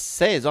what it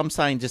says. I'm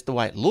saying just the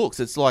way it looks.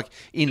 It's like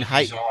in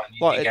H. You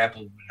think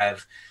Apple would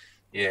have,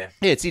 yeah.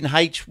 Yeah, it's in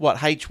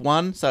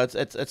H1, so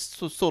it's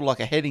sort of like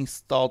a heading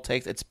style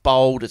text. It's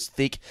bold, it's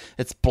thick,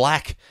 it's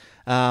black.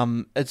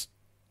 It's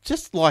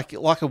just like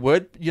a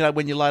word,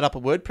 when you load up a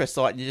WordPress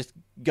site and you just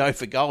go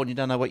for gold and you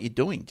don't know what you're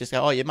doing. Just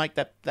go, you make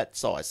that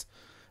size.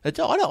 I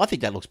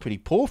think that looks pretty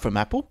poor from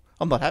Apple.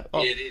 I'm not happy.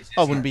 Yeah, it is,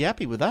 I wouldn't be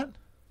happy with that.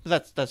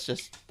 That's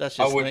just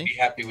I wouldn't be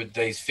happy with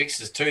these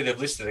fixes too. They've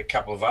listed a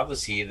couple of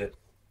others here. That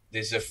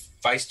there's a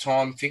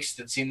FaceTime fix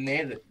that's in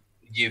there that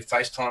your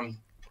FaceTime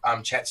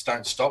chats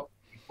don't stop.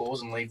 You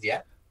pause and leave the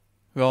app.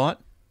 Right.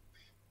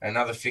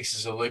 Another fix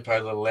is a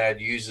loophole that allowed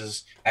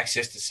users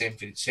access to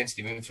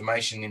sensitive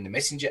information in the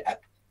Messenger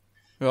app.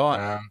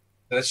 Right.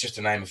 That's just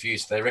to name a few.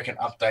 So they reckon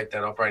update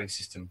that operating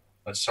system.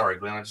 Sorry,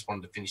 Glenn. I just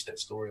wanted to finish that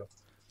story off.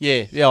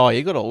 Yeah. Oh,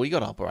 you got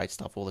to operate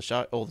stuff all the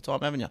time,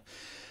 haven't you?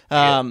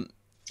 And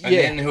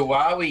then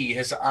Huawei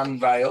has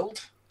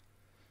unveiled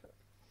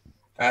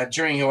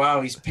during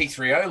Huawei's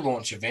P30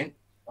 launch event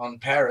on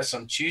Paris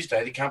on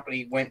Tuesday. The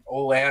company went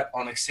all out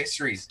on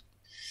accessories,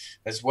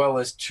 as well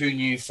as two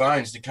new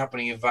phones. The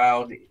company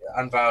unveiled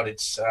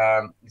its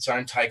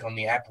own take on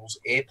the Apple's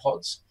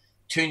AirPods,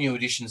 two new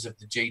editions of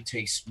the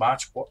GT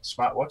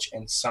smartwatch,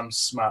 and some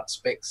smart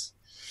specs.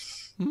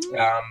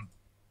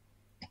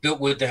 Built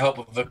with the help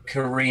of a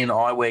Korean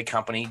eyewear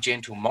company,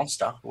 Gentle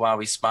Monster,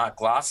 Huawei smart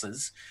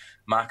glasses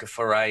mark a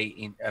foray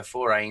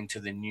into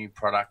the new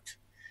product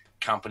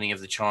company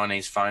of the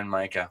Chinese phone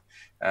maker.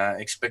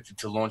 Expected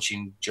to launch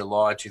in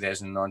July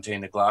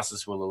 2019, the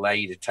glasses will allow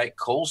you to take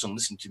calls and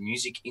listen to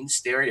music in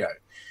stereo,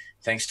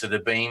 thanks to the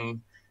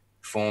beam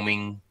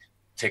forming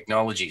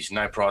technologies.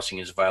 No pricing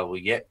is available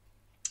yet.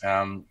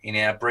 In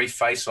our brief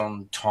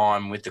face-on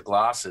time with the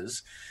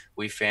glasses,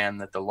 we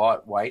found that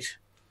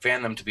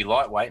found them to be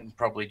lightweight and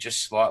probably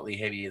just slightly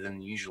heavier than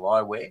the usual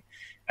eyewear,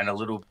 and a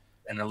little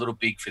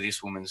big for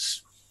this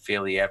woman's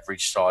fairly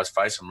average size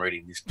face. I'm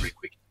reading this pretty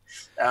quick.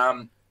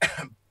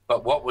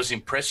 But what was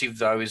impressive,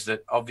 though, is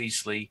that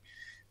obviously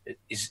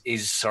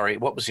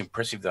what was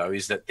impressive though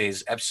is that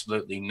there's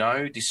absolutely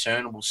no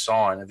discernible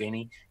sign of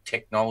any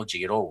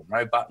technology at all.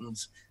 No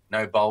buttons,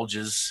 no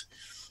bulges,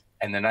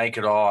 and the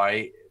naked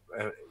eye,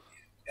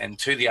 and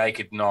to the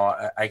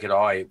naked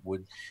eye, it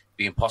would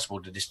be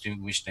impossible to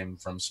distinguish them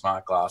from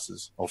smart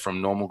glasses or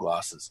from normal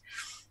glasses.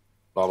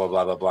 Blah blah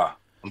blah blah blah.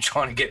 I'm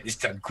trying to get this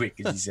done quick,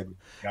 as you said.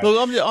 Look,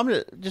 I'm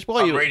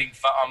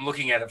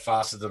looking at it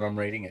faster than I'm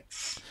reading it.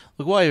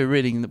 Look, while you're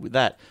reading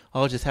that,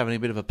 I was just having a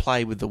bit of a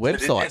play with the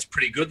website. That's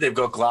pretty good. They've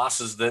got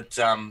glasses that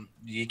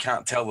you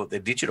can't tell that they're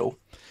digital.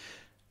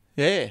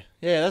 Yeah,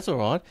 that's all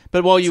right.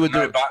 But while you were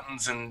doing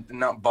buttons and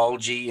not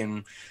bulgy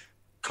and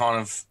kind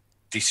of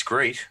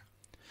discreet.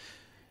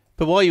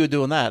 But while you were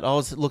doing that, I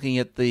was looking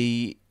at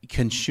the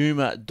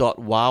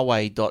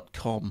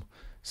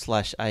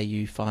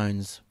consumer.huawei.com/au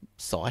phones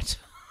site.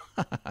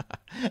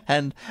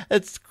 And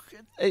it's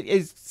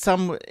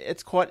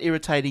quite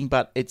irritating,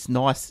 but it's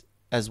nice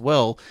as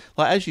well.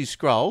 Like as you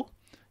scroll,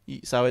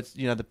 so it's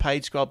the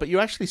page scroll, but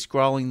you're actually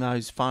scrolling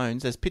those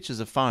phones. There's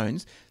pictures of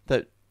phones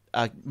that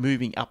are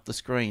moving up the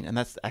screen, and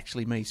that's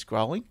actually me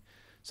scrolling.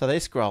 So they're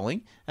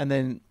scrolling, and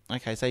then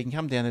so you can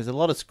come down. There's a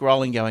lot of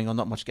scrolling going on,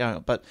 not much going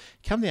on, but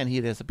come down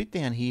here. There's a bit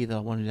down here that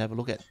I wanted to have a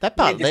look at. That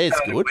part there's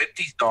good. Web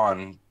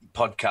design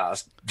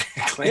podcast.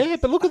 Yeah,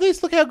 but look at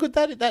this. Look how good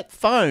that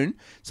phone.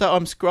 So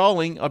I'm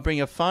scrolling. I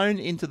bring a phone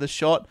into the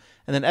shot,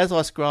 and then as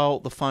I scroll,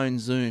 the phone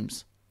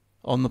zooms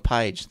on the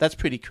page. That's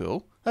pretty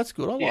cool. That's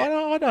good.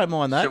 I don't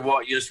mind that. So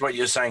what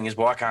you're saying is,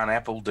 why can't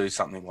Apple do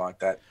something like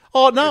that?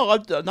 Oh no,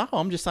 no.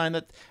 I'm just saying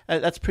that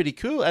that's pretty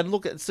cool.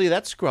 And see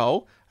that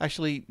scroll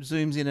actually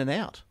zooms in and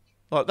out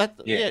like that.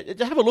 Yeah,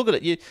 have a look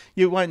at it.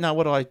 You won't know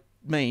what I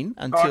mean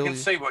until I can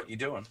see what you're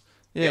doing.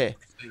 Yeah, yep,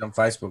 on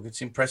Facebook,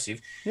 it's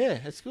impressive. Yeah,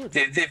 it's good.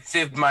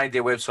 They've made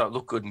their website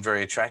look good and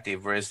very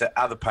attractive, whereas the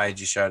other page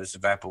you showed us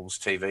of Apple's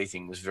TV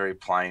thing was very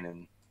plain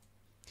and.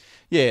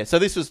 Yeah, so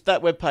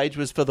that web page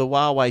was for the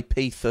Huawei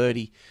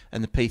P30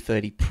 and the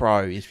P30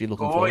 Pro. If you're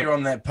looking for it. While you're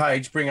on that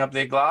page, bring up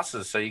their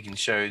glasses so you can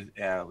show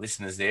our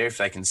listeners there if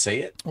they can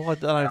see it. Oh, I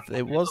don't know if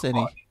there was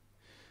any.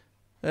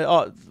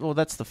 Well,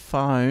 that's the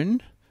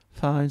phones,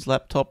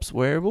 laptops,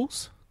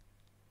 wearables.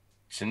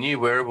 It's a new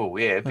wearable,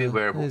 yeah, a bit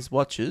wearable. There's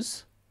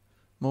watches,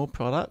 more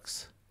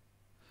products.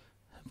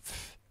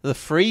 The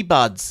free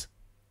buds.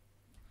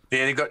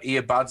 Yeah, they've got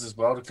earbuds as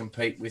well to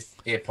compete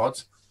with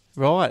AirPods.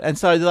 Right, and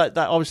so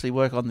they obviously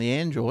work on the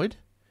Android.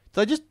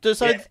 Do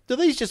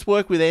these just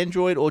work with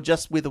Android or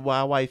just with the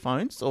Huawei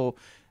phones, or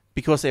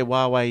because they're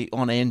Huawei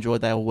on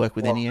Android, they'll work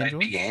with any Android?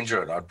 Big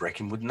Android, I'd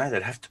reckon, wouldn't they?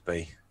 They'd have to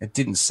be. It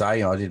didn't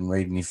say. I didn't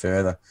read any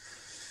further.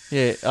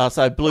 Yeah.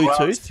 So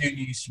Bluetooth. Two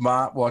new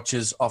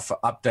smartwatches offer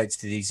updates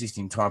to the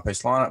existing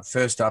timepiece lineup.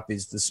 First up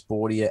is the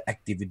Sportier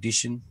Active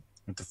Edition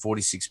with the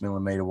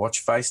 46mm watch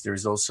face. There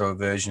is also a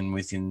version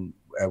with a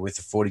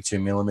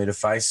 42mm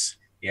face,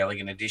 the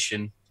Elegant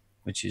Edition,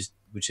 which as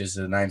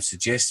the name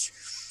suggests,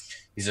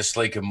 is a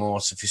sleeker,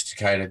 more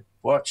sophisticated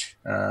watch.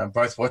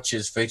 Both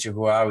watches feature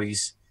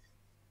Huawei's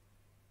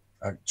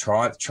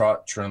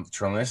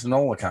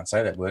tridimensional, I can't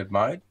say that word,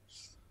 mode,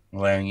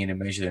 allowing you to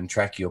measure and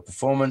track your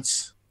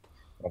performance.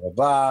 Blah blah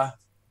blah.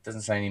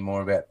 Doesn't say any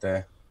more about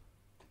the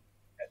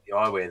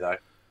eyewear though.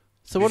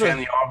 So you found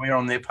the eyewear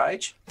on their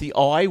page? The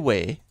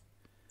eyewear?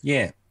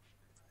 Yeah.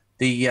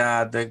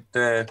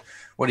 The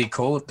what do you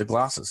call it? The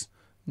glasses?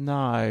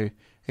 No.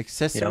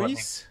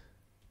 Accessories?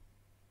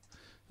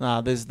 No,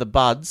 there's the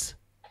buds,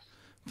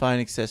 phone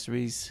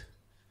accessories.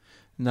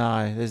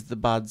 No, there's the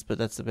buds, but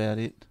that's about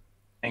it.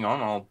 Hang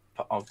on,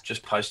 I'll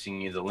just posting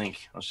you the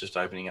link. I was just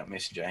opening up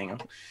Messenger. Hang on.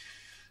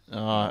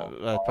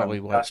 That probably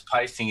won't. I'm just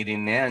pasting it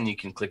in now, and you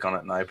can click on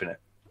it and open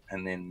it,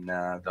 and then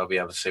they'll be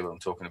able to see what I'm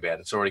talking about.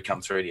 It's already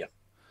come through to you.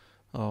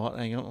 Oh,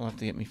 hang on, I'll have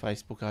to get my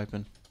Facebook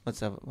open. Let's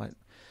have it. Wait.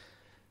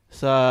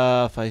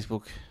 So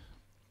Facebook.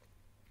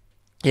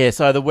 Yeah,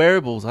 so the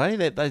wearables,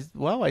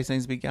 Huawei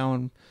seems to be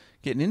getting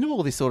into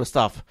all this sort of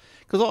stuff,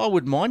 because I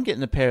wouldn't mind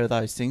getting a pair of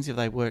those things if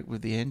they work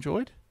with the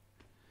Android.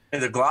 Yeah,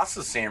 the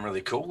glasses sound really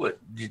cool.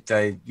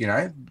 They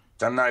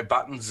don't know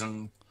buttons,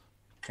 and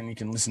you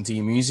can listen to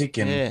your music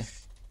and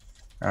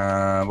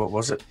what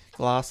was it?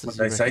 Glasses. What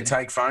they say,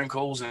 take phone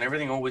calls and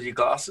everything, all with your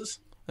glasses.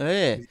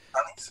 Yeah.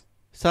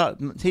 So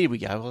here we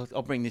go.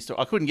 I'll bring this to.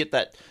 I couldn't get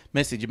that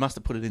message. You must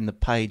have put it in the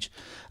page.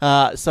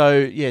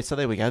 So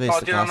there we go. There's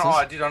the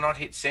glasses. Did I not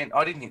hit send?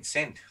 I didn't hit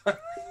send.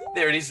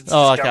 There it is. It's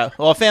okay.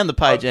 Well, I found the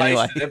page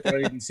anyway. It, but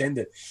I didn't send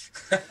it.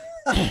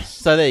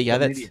 So there you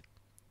go.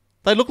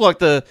 They look like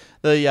the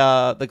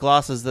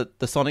glasses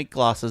the Sonic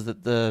glasses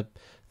that the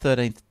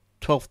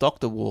 12th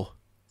Doctor wore.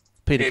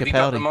 Peter Capaldi. Have you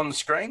got them on the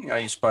screen?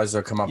 I suppose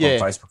they'll come up on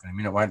Facebook in a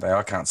minute, won't they?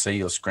 I can't see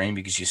your screen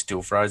because you're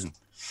still frozen.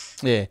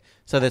 Yeah.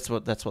 So that's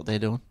what they're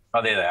doing.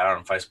 Oh, there they are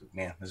on Facebook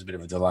now. There's a bit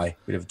of a delay,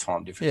 bit of a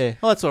time difference. Yeah.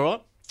 Oh, that's all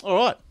right. All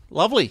right.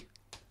 Lovely.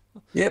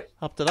 Yep.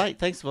 Up to date.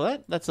 Thanks for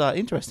that. That's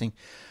interesting.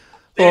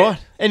 All right.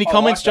 Any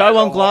comments, Joe,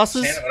 on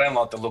glasses? I don't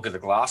like the look of the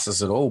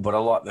glasses at all, but I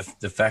like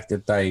the fact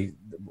that they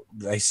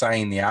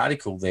say in the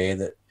article there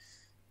that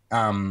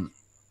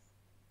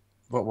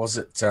what was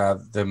it?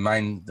 The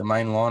main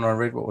line I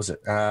read. What was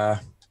it?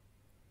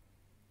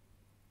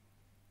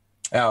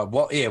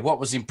 What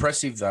was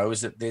impressive though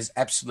is that there's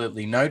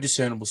absolutely no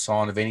discernible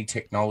sign of any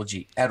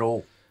technology at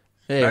all.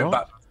 Yeah, No right.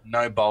 buttons,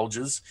 no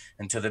bulges,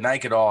 and to the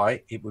naked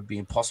eye, it would be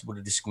impossible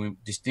to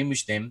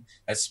distinguish them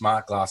as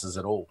smart glasses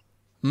at all.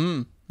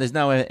 There's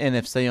no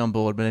NFC on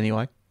board, but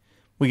anyway,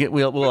 we'll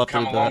We've have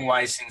come to a long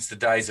way since the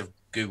days of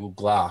Google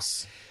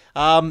Glass.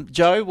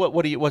 Joe,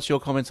 what's your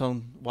comments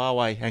on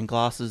Huawei and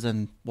glasses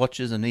and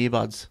watches and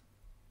earbuds?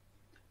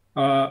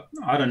 I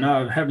don't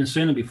know. I haven't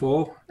seen them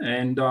before,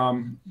 and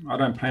I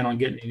don't plan on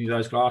getting any of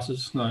those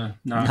glasses. No.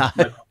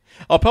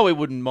 I probably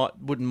wouldn't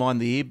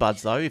mind the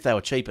earbuds though if they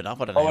were cheap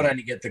enough. I don't know. I would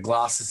only get the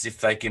glasses if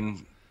they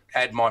can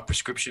add my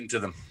prescription to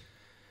them.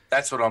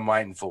 That's what I'm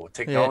waiting for.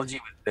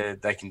 Technology,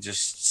 they can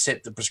just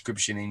set the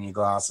prescription in your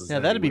glasses. Yeah,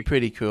 that'd be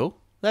pretty cool.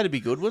 That'd be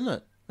good, wouldn't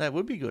it? That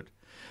would be good.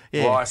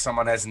 Yeah. Why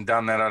someone hasn't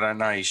done that, I don't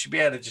know. You should be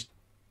able to just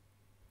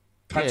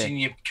punch in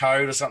your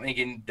code or something,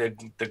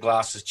 and the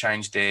glasses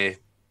change their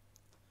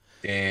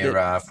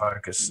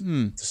focus.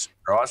 To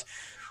surprise.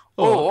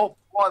 Or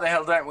why the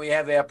hell don't we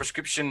have our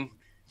prescriptions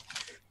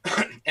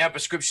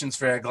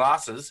for our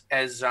glasses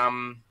as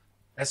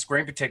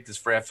screen protectors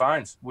for our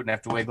phones? Wouldn't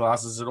have to wear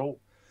glasses at all.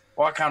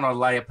 Why can't I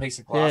lay a piece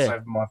of glass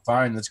over my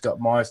phone that's got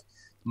my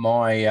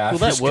Will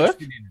that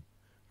work? in it?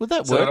 Would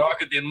that So work? that I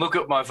could then look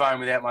at my phone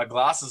without my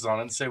glasses on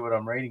and see what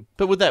I'm reading.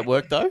 But would that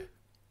work though?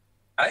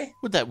 Hey?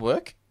 Would that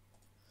work?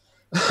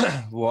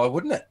 Why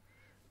wouldn't it?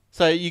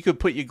 So you could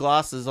put your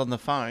glasses on the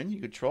phone. You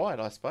could try it,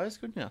 I suppose,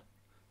 couldn't you?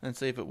 And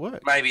see if it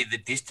works. Maybe the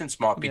distance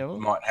might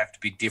have to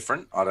be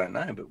different. I don't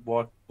know,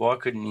 but why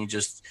couldn't you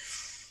just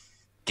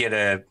get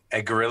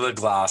a Gorilla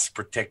Glass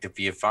protector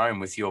for your phone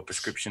with your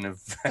prescription of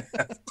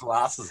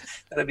glasses?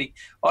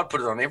 I'd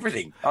put it on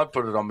everything. I'd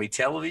put it on my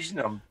television,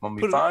 on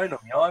my phone, on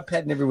my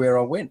iPad, and everywhere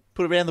I went.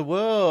 Put it around the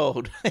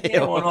world.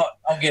 Yeah, why not?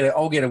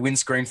 I'll get a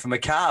windscreen for my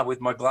car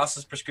with my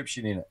glasses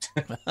prescription in it.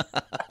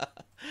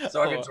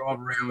 So I can drive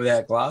around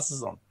without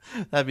glasses on.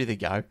 That'd be the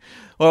go.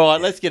 All right,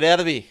 let's get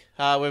out of here.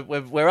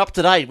 We're up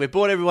to date. We've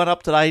brought everyone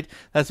up to date.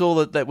 That's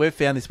all that we've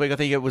found this week. I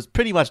think it was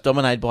pretty much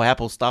dominated by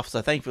Apple stuff,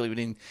 so thankfully we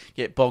didn't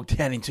get bogged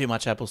down in too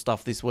much Apple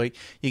stuff this week.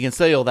 You can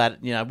see all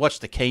that, watch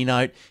the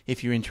keynote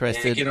if you're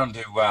interested. Yeah, get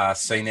onto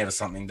CNET or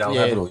something. They'll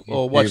have it all.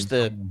 Or watch have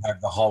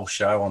the whole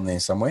show on there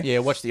somewhere. Yeah,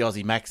 watch the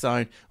Aussie Mac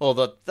Zone. Or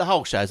the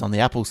whole show's on the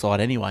Apple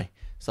side anyway.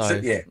 So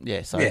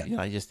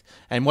just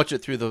and watch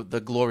it through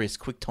the glorious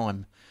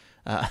QuickTime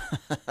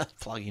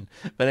plug-in.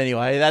 But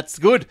anyway, that's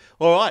good.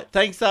 All right,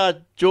 thanks,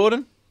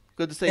 Jordan.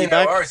 Good to see you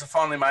back. No worries. I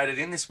finally made it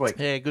in this week.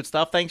 Yeah, good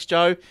stuff. Thanks,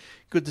 Joe.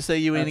 Good to see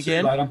you in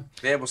again.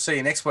 Yeah, we'll see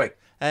you next week.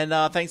 And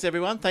thanks,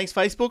 everyone. Thanks,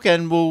 Facebook.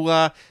 And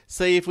we'll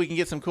see if we can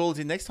get some callers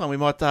in next time. We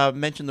might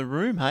mention the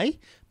room, hey?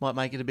 Might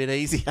make it a bit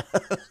easier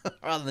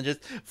rather than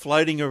just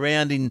floating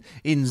around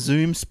in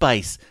Zoom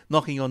space,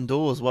 knocking on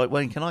doors.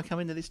 Wait, can I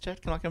come into this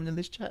chat? Can I come into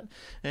this chat?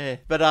 Yeah.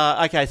 But,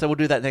 okay, so we'll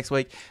do that next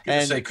week.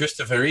 Good to see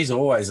Christopher. He's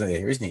always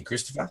there, isn't he,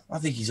 Christopher? I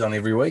think he's on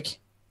every week.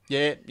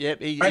 Yeah.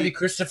 Maybe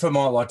Christopher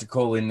might like to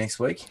call in next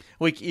week.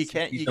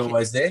 He's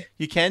always there.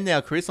 You can now,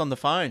 Chris, on the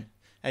phone.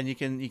 And you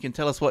can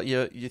tell us what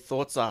your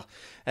thoughts are.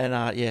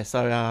 And,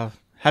 so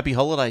happy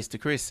holidays to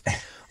Chris.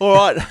 All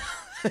right.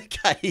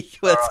 Okay,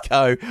 let's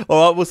go.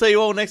 All right, we'll see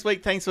you all next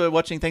week. Thanks for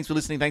watching. Thanks for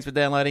listening. Thanks for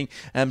downloading.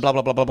 And blah,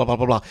 blah, blah, blah, blah, blah,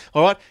 blah, blah.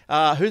 All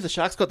right, who's the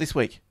Sharks got this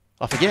week?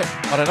 I forget.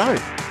 I don't know.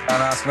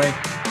 Don't ask me.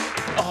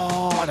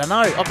 Oh, I don't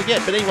know. I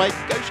forget. But anyway,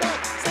 go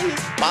Sharks. See you.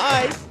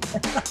 Bye.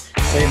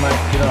 See you,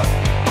 mate. Good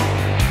night.